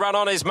starting to run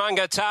on is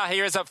Munga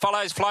here as it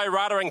follows Flow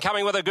Rider and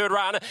coming with a good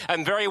run,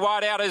 and very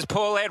wide out is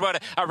Paul Edward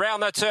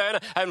around the turn,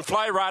 and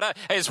Flow Rider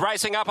is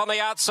racing up on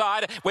the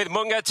outside with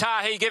Munga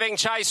giving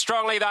chase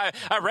strongly though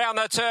around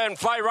the turn.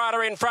 Flow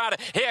Rider in front.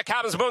 Here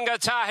comes Munga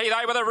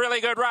though with a really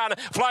good run.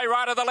 Flow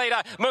Rider the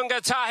leader.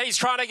 Munga he's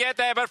trying to get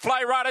there, but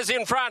Flow Rider's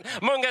in front.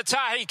 Munga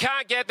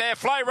can't get there.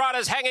 Flow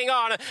Rider's hanging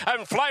on,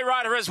 and Flow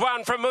Rider has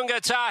won from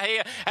Munga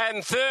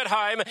and third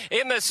home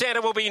in the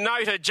centre will be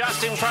Noted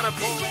just in front of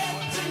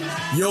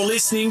Paul. You're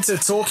listening to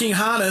Talking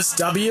Harness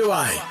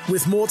WA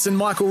with Morts and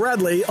Michael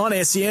Radley on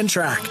SEN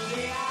Track.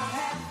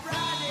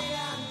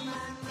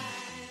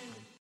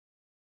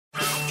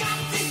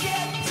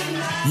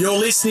 You're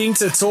listening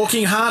to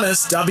Talking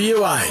Harness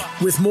WA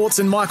with Morts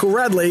and Michael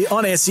Radley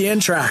on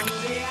SEN Track.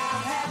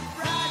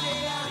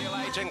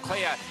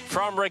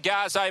 From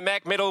Regazzo,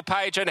 Mac, Middle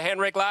Page and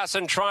Henrik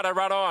Larson trying to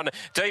run on.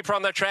 Deeper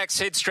on the track,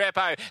 Sid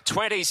Strepo,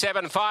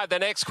 27.5 the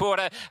next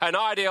quarter. An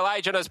Ideal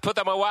Agent has put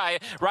them away.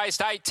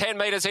 Raced 10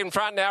 metres in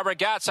front now.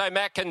 Regazzo,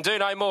 Mac can do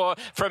no more.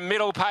 From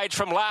Middle Page,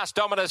 from Last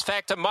Dominus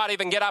Factor, might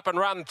even get up and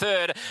run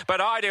third.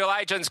 But Ideal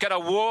Agent's going to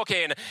walk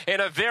in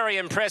a very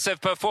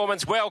impressive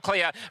performance. Well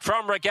clear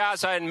from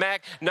Regazzo and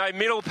Mac. No,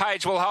 Middle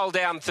Page will hold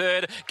down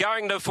third.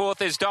 Going to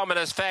fourth is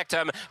Dominus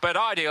Factum. But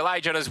Ideal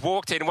Agent has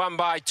walked in, won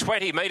by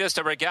 20 metres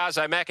to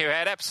Regazzo, Mac, who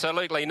had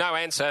absolutely no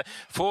answer.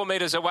 4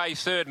 metres away,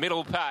 third,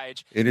 Middle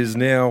Page. It is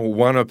now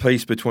one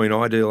apiece between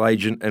Ideal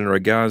Agent and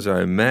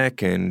Regazzo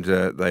Mac, and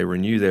they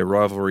renew their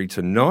rivalry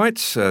tonight.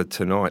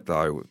 Tonight,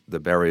 though, the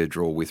barrier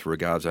draw with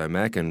Regazzo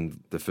Mac,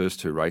 and the first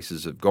 2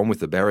 races have gone with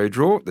the barrier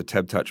draw. The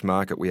Tab Touch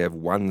market, we have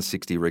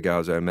 $1.60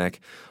 Regazzo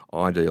Mac,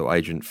 Ideal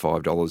Agent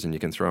 $5, and you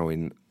can throw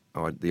in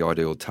the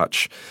Ideal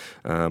Touch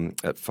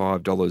at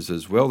 $5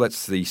 as well.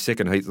 That's the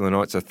second heat of the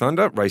Knights of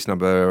Thunder, race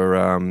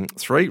number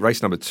 3.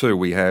 Race number 2,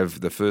 we have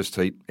the first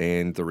heat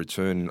and the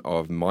return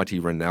of Mighty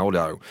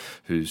Ronaldo,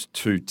 who's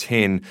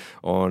 $2.10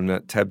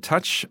 on Tab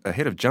Touch,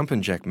 ahead of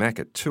Jumpin' Jack Mac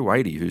at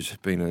 $2.80, who's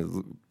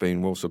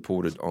been well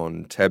supported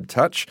on Tab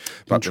Touch.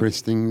 But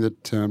interesting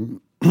that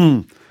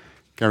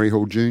Gary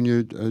Hall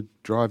Jr.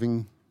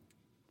 Driving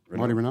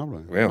Mighty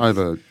Ronaldo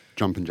over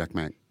Jumping Jack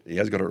Mack. He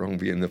has got it wrong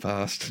in the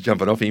past,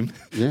 jumping off him.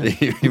 Yeah.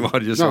 He might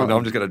have just said, no,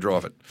 I'm just going to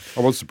drive it.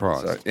 I was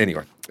surprised. So,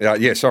 anyway,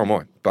 so am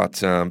I. But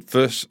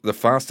first, the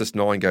fastest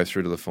 9 go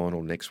through to the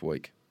final next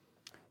week.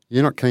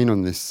 You're not keen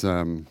on this?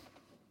 Why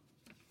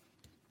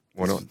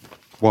not?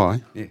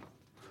 Why? Yeah.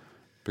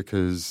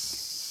 Because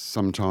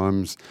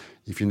sometimes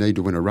if you need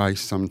to win a race,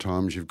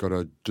 sometimes you've got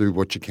to do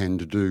what you can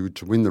to do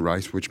to win the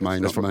race, which may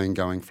not mean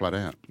going flat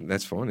out.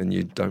 That's fine, and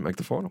you don't make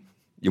the final.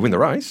 You win the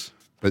race.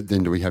 But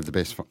then do we have the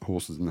best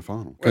horses in the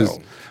final?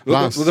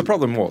 Well, the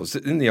problem was,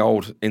 in the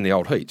old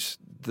heats,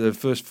 the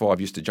first 5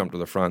 used to jump to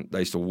the front, they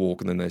used to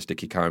walk, and then they used to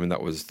kick home, and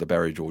that was the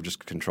barrier draw,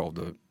 just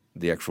controlled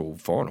the actual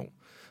final.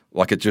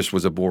 Like it just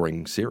was a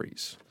boring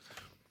series.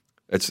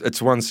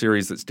 It's one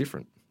series that's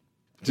different.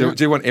 Do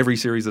you want every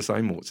series the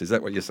same, Morts? Is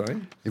that what you're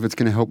saying? If it's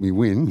going to help me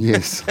win,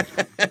 yes.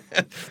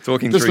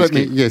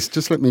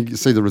 Just let me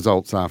see the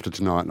results after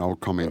tonight, and I'll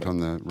comment on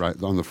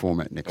the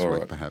format next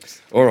week,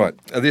 perhaps. All right.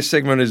 This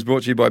segment is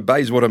brought to you by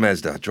Bayswater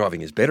Mazda.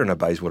 Driving is better in a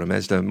Bayswater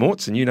Mazda,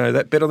 Morts, and you know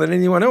that better than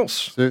anyone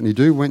else. Certainly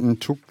do. Went and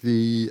took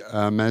the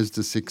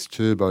Mazda 6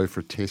 Turbo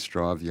for a test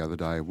drive the other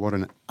day. What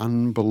an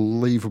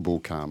unbelievable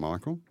car,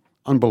 Michael.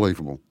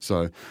 Unbelievable.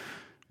 So...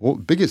 Well,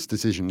 biggest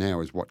decision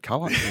now is what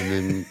colour, and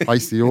then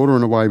place the order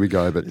and away we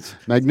go. But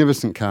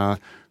magnificent car,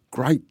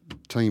 great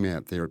team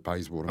out there at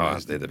Bayswater. Oh,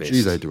 they're the best.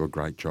 Gee, they do a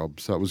great job.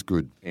 So it was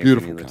good. Anthony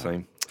Beautiful car.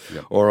 Team.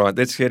 Yep. All right,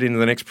 let's get into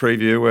the next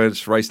preview.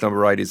 It's race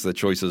number 8 is the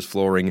Choices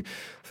Flooring.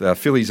 The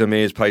fillies and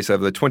mares pace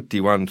over the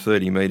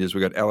 21.30 metres.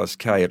 We've got Alice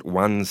K at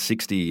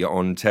 $1.60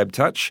 on Tab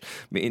Touch.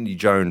 Mindy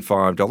Joan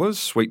 $5.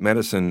 Sweet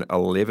Madison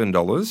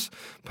 $11.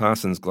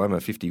 Parsons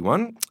Glamour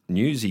 $51.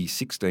 Newsy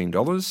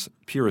 $16.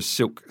 Purest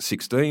Silk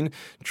 $16.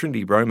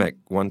 Trinity Bromac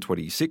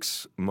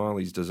 $126.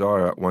 Miley's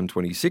Desire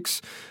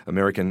 $126.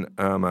 American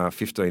Armour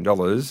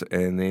 $15.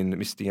 And then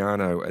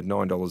Mistiano at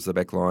 $9 the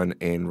backline,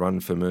 and Run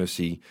for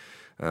Mercy.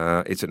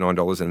 It's at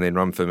 $9, and then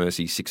Run for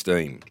Mercy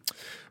 $16.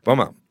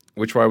 Bomber,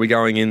 which way are we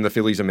going in the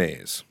fillies and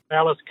mares?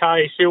 Alice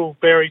Kay, she'll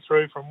bury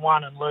through from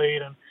 1 and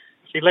lead, and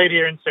she led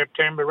here in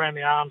September, ran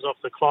the arms off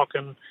the clock,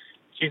 and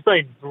she's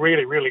been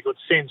really, really good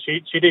since.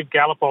 She did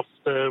gallop off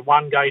the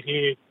 1 gate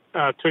here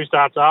 2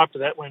 starts after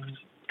that when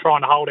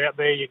trying to hold out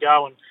There You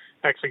Go, and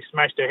actually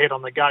smashed her head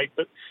on the gate.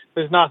 But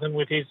there's nothing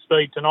with his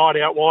speed tonight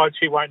out wide.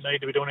 She won't need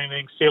to be doing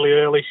anything silly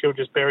early. She'll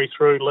just bury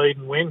through, lead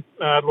and win.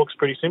 It looks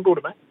pretty simple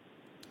to me.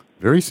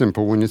 Very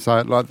simple when you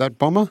say it like that,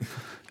 Bomber.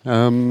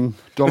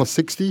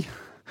 $1.60.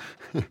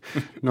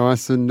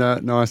 nice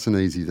and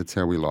easy. That's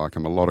how we like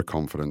them. A lot of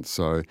confidence.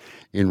 So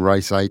in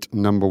race 8,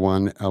 number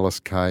 1, Alice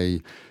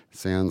K.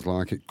 Sounds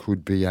like it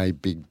could be a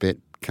big bet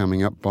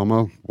coming up,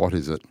 Bomber. What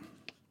is it?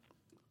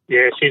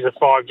 Yeah, she's a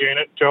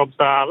 5-unit job.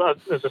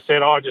 As I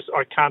said, I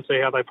can't see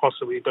how they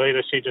possibly beat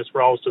her. She just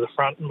rolls to the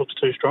front and looks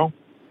too strong.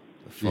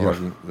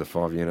 The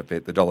 5-unit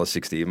bet, the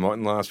 $1.60. It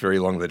mightn't last very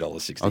long, the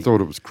 $1.60. I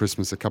thought it was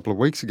Christmas a couple of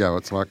weeks ago.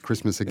 It's like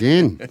Christmas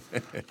again.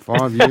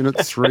 5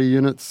 units, 3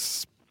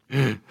 units.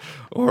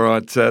 All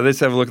right, let's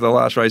have a look at the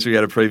last race we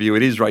had a preview.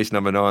 It is race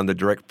number 9, the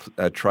direct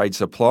trade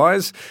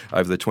supplies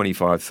over the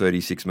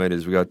 25.36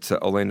 metres. We got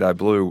Orlando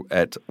Blue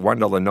at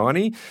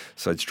 $1.90,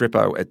 so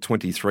Streppo at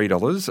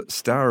 $23,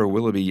 Star of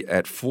Willoughby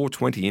at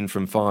 $4.20 in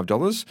from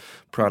 $5,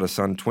 Prada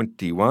Sun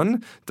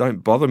 $21,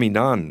 Don't Bother Me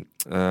None.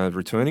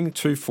 Returning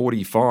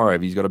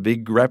 $2.45. He's got a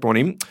big wrap on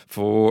him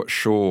for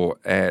Shaw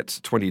at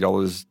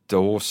 $20.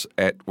 Dorse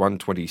at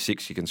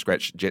 $1.26. You can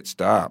scratch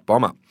Jetstar.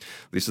 Bomber.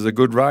 This is a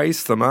good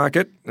race. The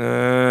market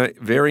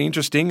very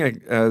interesting.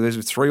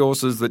 There's 3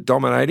 horses that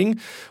dominating.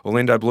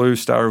 Orlando Blue,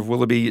 Star of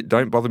Willoughby,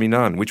 Don't Bother Me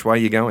None. Which way are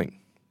you going?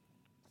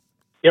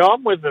 Yeah,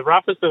 I'm with the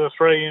roughest of the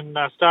 3 in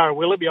Star of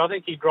Willoughby. I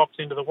think he drops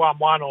into the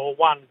 1-1 or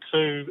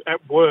 1-2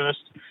 at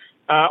worst.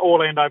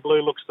 Orlando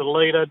Blue looks the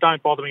leader.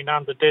 Don't Bother Me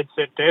None's a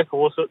dead-set death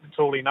horse. That's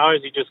all he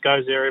knows. He just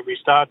goes there every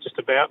start, just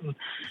about. And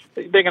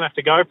they're going to have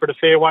to go for it a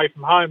fair way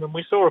from home. And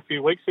we saw a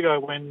few weeks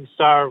ago when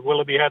Star of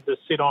Willoughby had to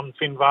sit on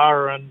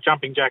Finvara and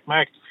Jumping Jack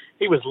Mack.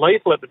 He was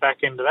lethal at the back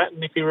end of that.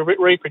 And if he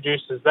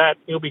reproduces that,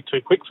 he'll be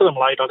too quick for them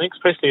late, I think,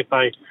 especially if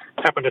they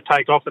happen to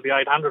take off at the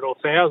 800 or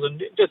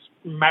 1,000. It just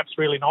maps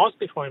really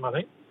nicely for him, I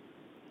think.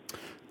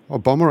 Well,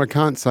 Bomber, I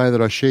can't say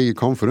that I share your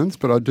confidence,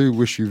 but I do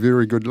wish you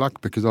very good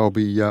luck because I'll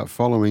be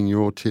following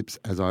your tips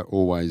as I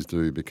always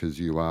do because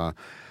you are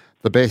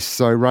the best.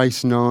 So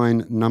race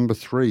 9, number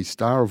 3,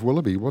 Star of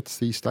Willoughby. What's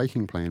the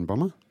staking plan,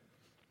 Bomber?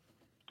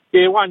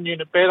 Yeah, 1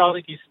 unit bet. I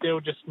think he's still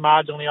just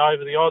marginally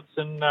over the odds.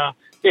 And, like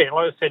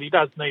I said, he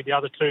does need the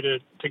other 2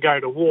 to go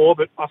to war,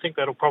 but I think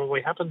that'll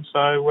probably happen.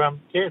 So,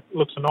 it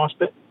looks a nice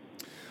bet.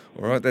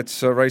 All right,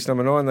 that's race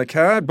number 9, the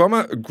card.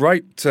 Bomber, a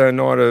great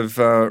night of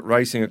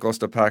racing at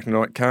Gloucester Park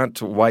tonight.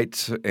 Can't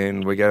wait,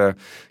 and we're going to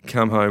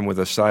come home with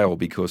a sale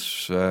because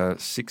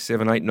 6,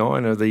 7, 8,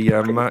 9 are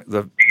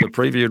the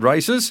previewed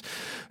races.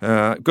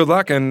 Good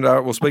luck, and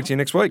we'll speak to you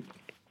next week.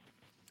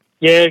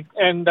 Yeah,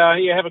 and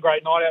have a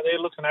great night out there.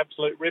 Looks an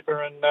absolute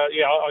ripper, and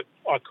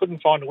I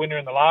couldn't find a winner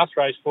in the last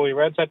race for you,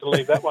 Rads. Had to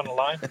leave that one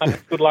alone.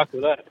 Good luck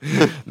with that.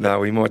 No,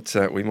 we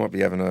might be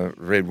having a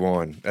red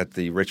wine at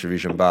the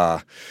Retrovision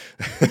bar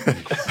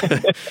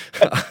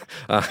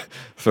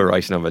for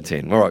race number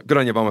 10. All right, good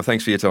on you, Bomber.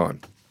 Thanks for your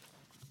time.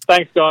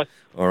 Thanks, guys.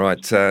 All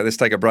right, let's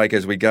take a break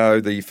as we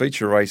go. The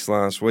feature race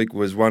last week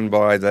was won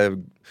by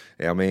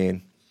our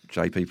man,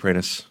 JP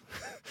Prentice,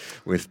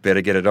 with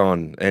Better Get It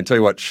On. And tell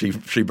you what, she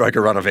broke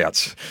a run of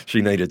outs.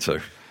 She needed to.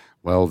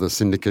 Well, the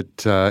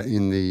syndicate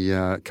in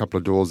the couple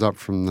of doors up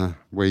from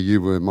where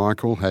you were,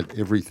 Michael, had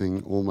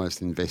everything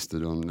almost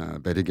invested on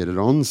Better Get It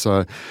On.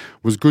 So it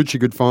was good she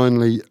could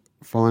finally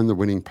find the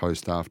winning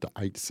post after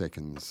 8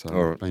 seconds.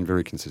 So been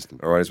very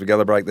consistent. All right, as we go to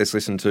the break, let's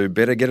listen to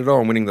Better Get It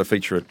On, winning the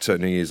feature at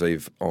New Year's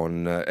Eve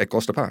at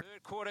Gloucester Park.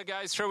 Third quarter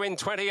goes through in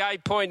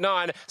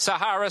 28.9.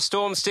 Sahara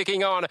Storm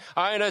sticking on.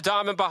 Iona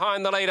Diamond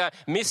behind the leader.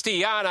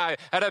 Mistiano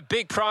at a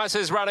big price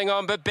is running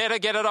on, but Better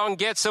Get It On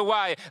gets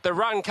away. The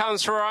run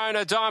comes for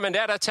Iona Diamond.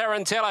 Out of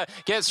Tarantella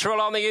gets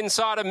through on the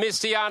inside of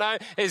Mistiano.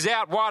 Is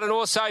out wide and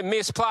also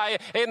misplay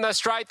in the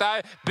straight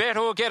though.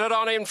 Better Get It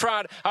On in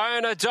front.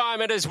 Iona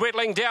Diamond is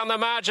whittling down the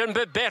margin,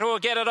 but Better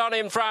Get It On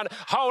in front.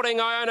 Holding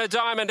Iona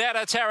Diamond out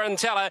of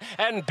Tarantella,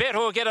 and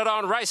Better Get It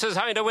On races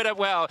home to win it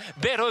well.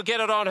 Better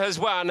Get It On has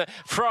won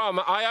from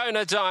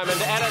Iona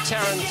Diamond out of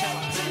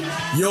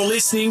Tarantella. You're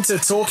listening to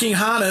Talking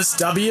Harness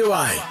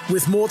WA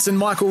with Morts and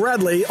Michael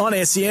Radley on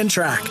SEN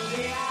Track.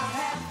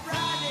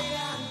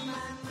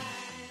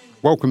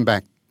 Welcome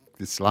back.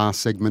 This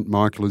last segment,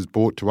 Michael, is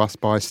brought to us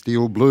by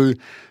Steel Blue,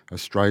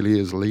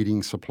 Australia's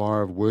leading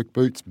supplier of work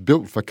boots,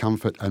 built for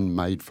comfort and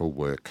made for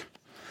work.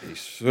 He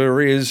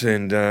sure is,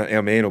 and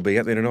our man will be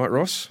out there tonight,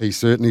 Ross. He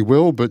certainly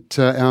will, but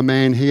our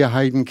man here,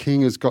 Hayden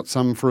King, has got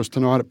some for us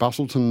tonight at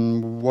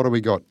Bustleton. What do we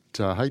got,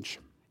 H?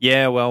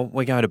 Yeah, well,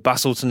 we're going to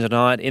Bustleton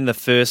tonight in the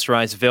first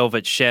race,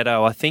 Velvet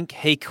Shadow. I think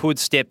he could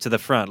step to the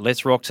front.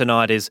 Let's Rock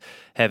Tonight is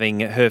having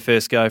her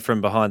first go from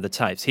behind the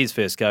tapes, his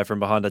first go from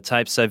behind the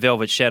tapes. So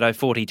Velvet Shadow,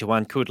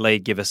 40-1, could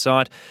lead, give a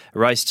sight.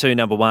 Race 2,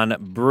 number 1,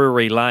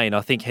 Brewery Lane.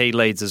 I think he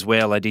leads as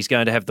well, and he's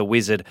going to have the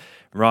Wizard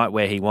right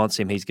where he wants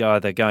him. He's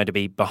either going to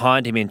be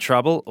behind him in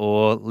trouble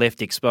or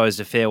left exposed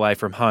a fair way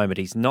from home, but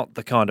he's not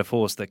the kind of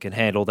horse that can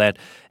handle that.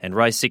 And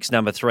race 6,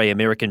 number 3,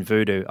 American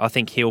Voodoo. I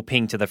think he'll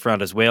ping to the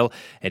front as well,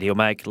 and he'll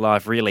make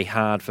life really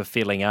hard for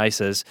filling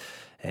aces.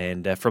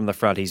 And from the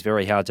front, he's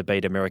very hard to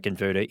beat, American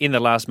Voodoo. In the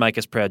last, Make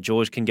Us Proud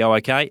George can go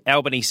okay.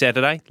 Albany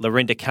Saturday,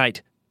 Lorinda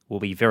Kate will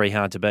be very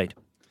hard to beat.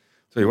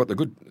 Tell you what,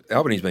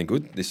 Albany's been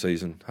good this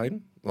season,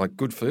 Hayden. Like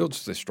good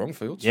fields, they're strong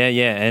fields. Yeah,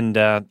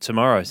 and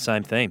tomorrow,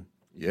 same theme.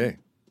 Yeah,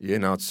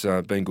 no, it's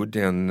been good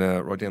down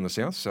right down the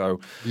south.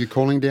 So, are you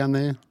calling down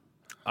there?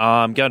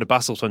 I'm going to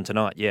Bustleton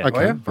tonight. Yeah. Okay,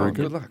 oh, yeah? very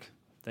good. Good luck.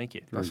 Thank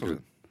you. Very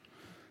good.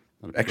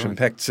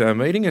 Action-packed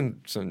meeting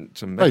and some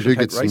they do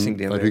action-packed racing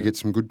down there. They do get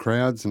some good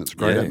crowds and it's a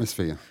great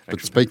atmosphere.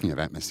 But speaking of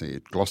atmosphere,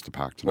 Gloucester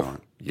Park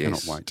tonight.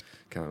 Yes. Cannot wait.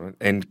 Can't wait.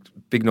 And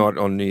big night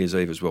on New Year's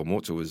Eve as well.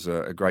 Mortsa was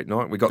a great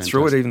night. We got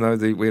through it even though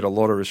we had a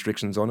lot of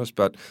restrictions on us.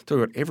 But tell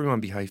you what,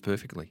 everyone behaved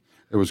perfectly.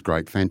 It was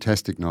great.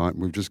 Fantastic night.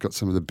 We've just got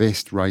some of the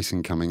best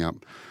racing coming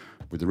up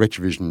with the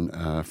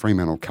Retrovision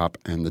Fremantle Cup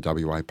and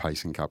the WA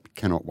Pacing Cup.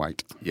 Cannot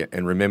wait. Yeah,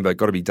 and remember,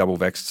 got to be double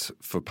vaxxed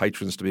for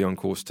patrons to be on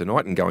course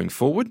tonight and going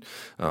forward.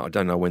 I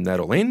don't know when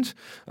that'll end.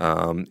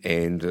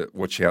 And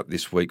watch out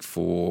this week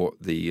for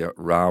the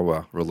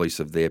RWWA release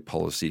of their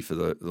policy for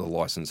the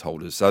licence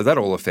holders. So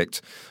that'll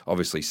affect,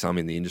 obviously, some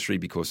in the industry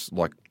because,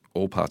 like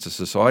all parts of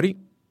society,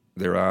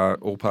 there are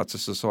all parts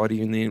of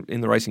society in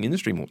the racing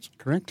industry, Morts.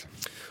 Correct.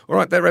 All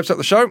right, that wraps up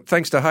the show.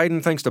 Thanks to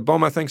Hayden, thanks to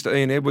Bomber, thanks to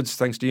Ian Edwards,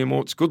 thanks to you,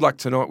 Morts. Good luck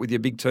tonight with your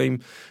big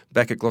team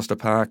back at Gloucester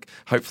Park.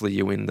 Hopefully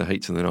you win the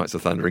Heats and the Knights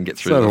of Thunder and get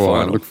through to the final.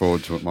 I look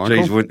forward to it, Michael.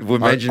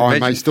 Jeez, I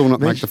may still not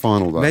make the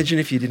final, though. Imagine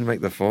if you didn't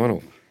make the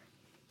final.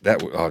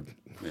 That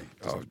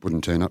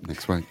wouldn't turn up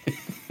next week.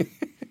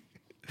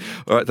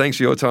 All right, thanks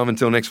for your time.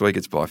 Until next week,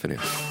 it's bye for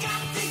now.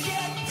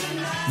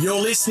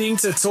 You're listening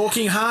to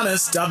Talking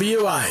Harness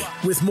WA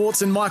with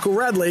Morts and Michael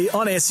Radley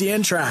on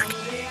SEN Track.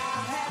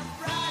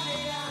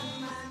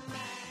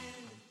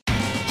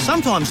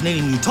 Sometimes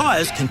needing new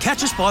tyres can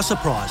catch us by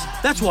surprise.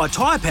 That's why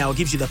Tyre Power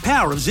gives you the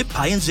power of zip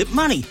pay and zip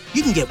money.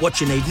 You can get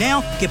what you need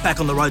now, get back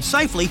on the road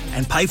safely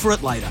and pay for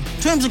it later.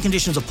 Terms and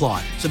conditions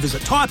apply. So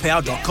visit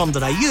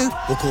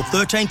tyrepower.com.au or call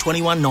 13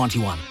 21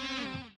 91.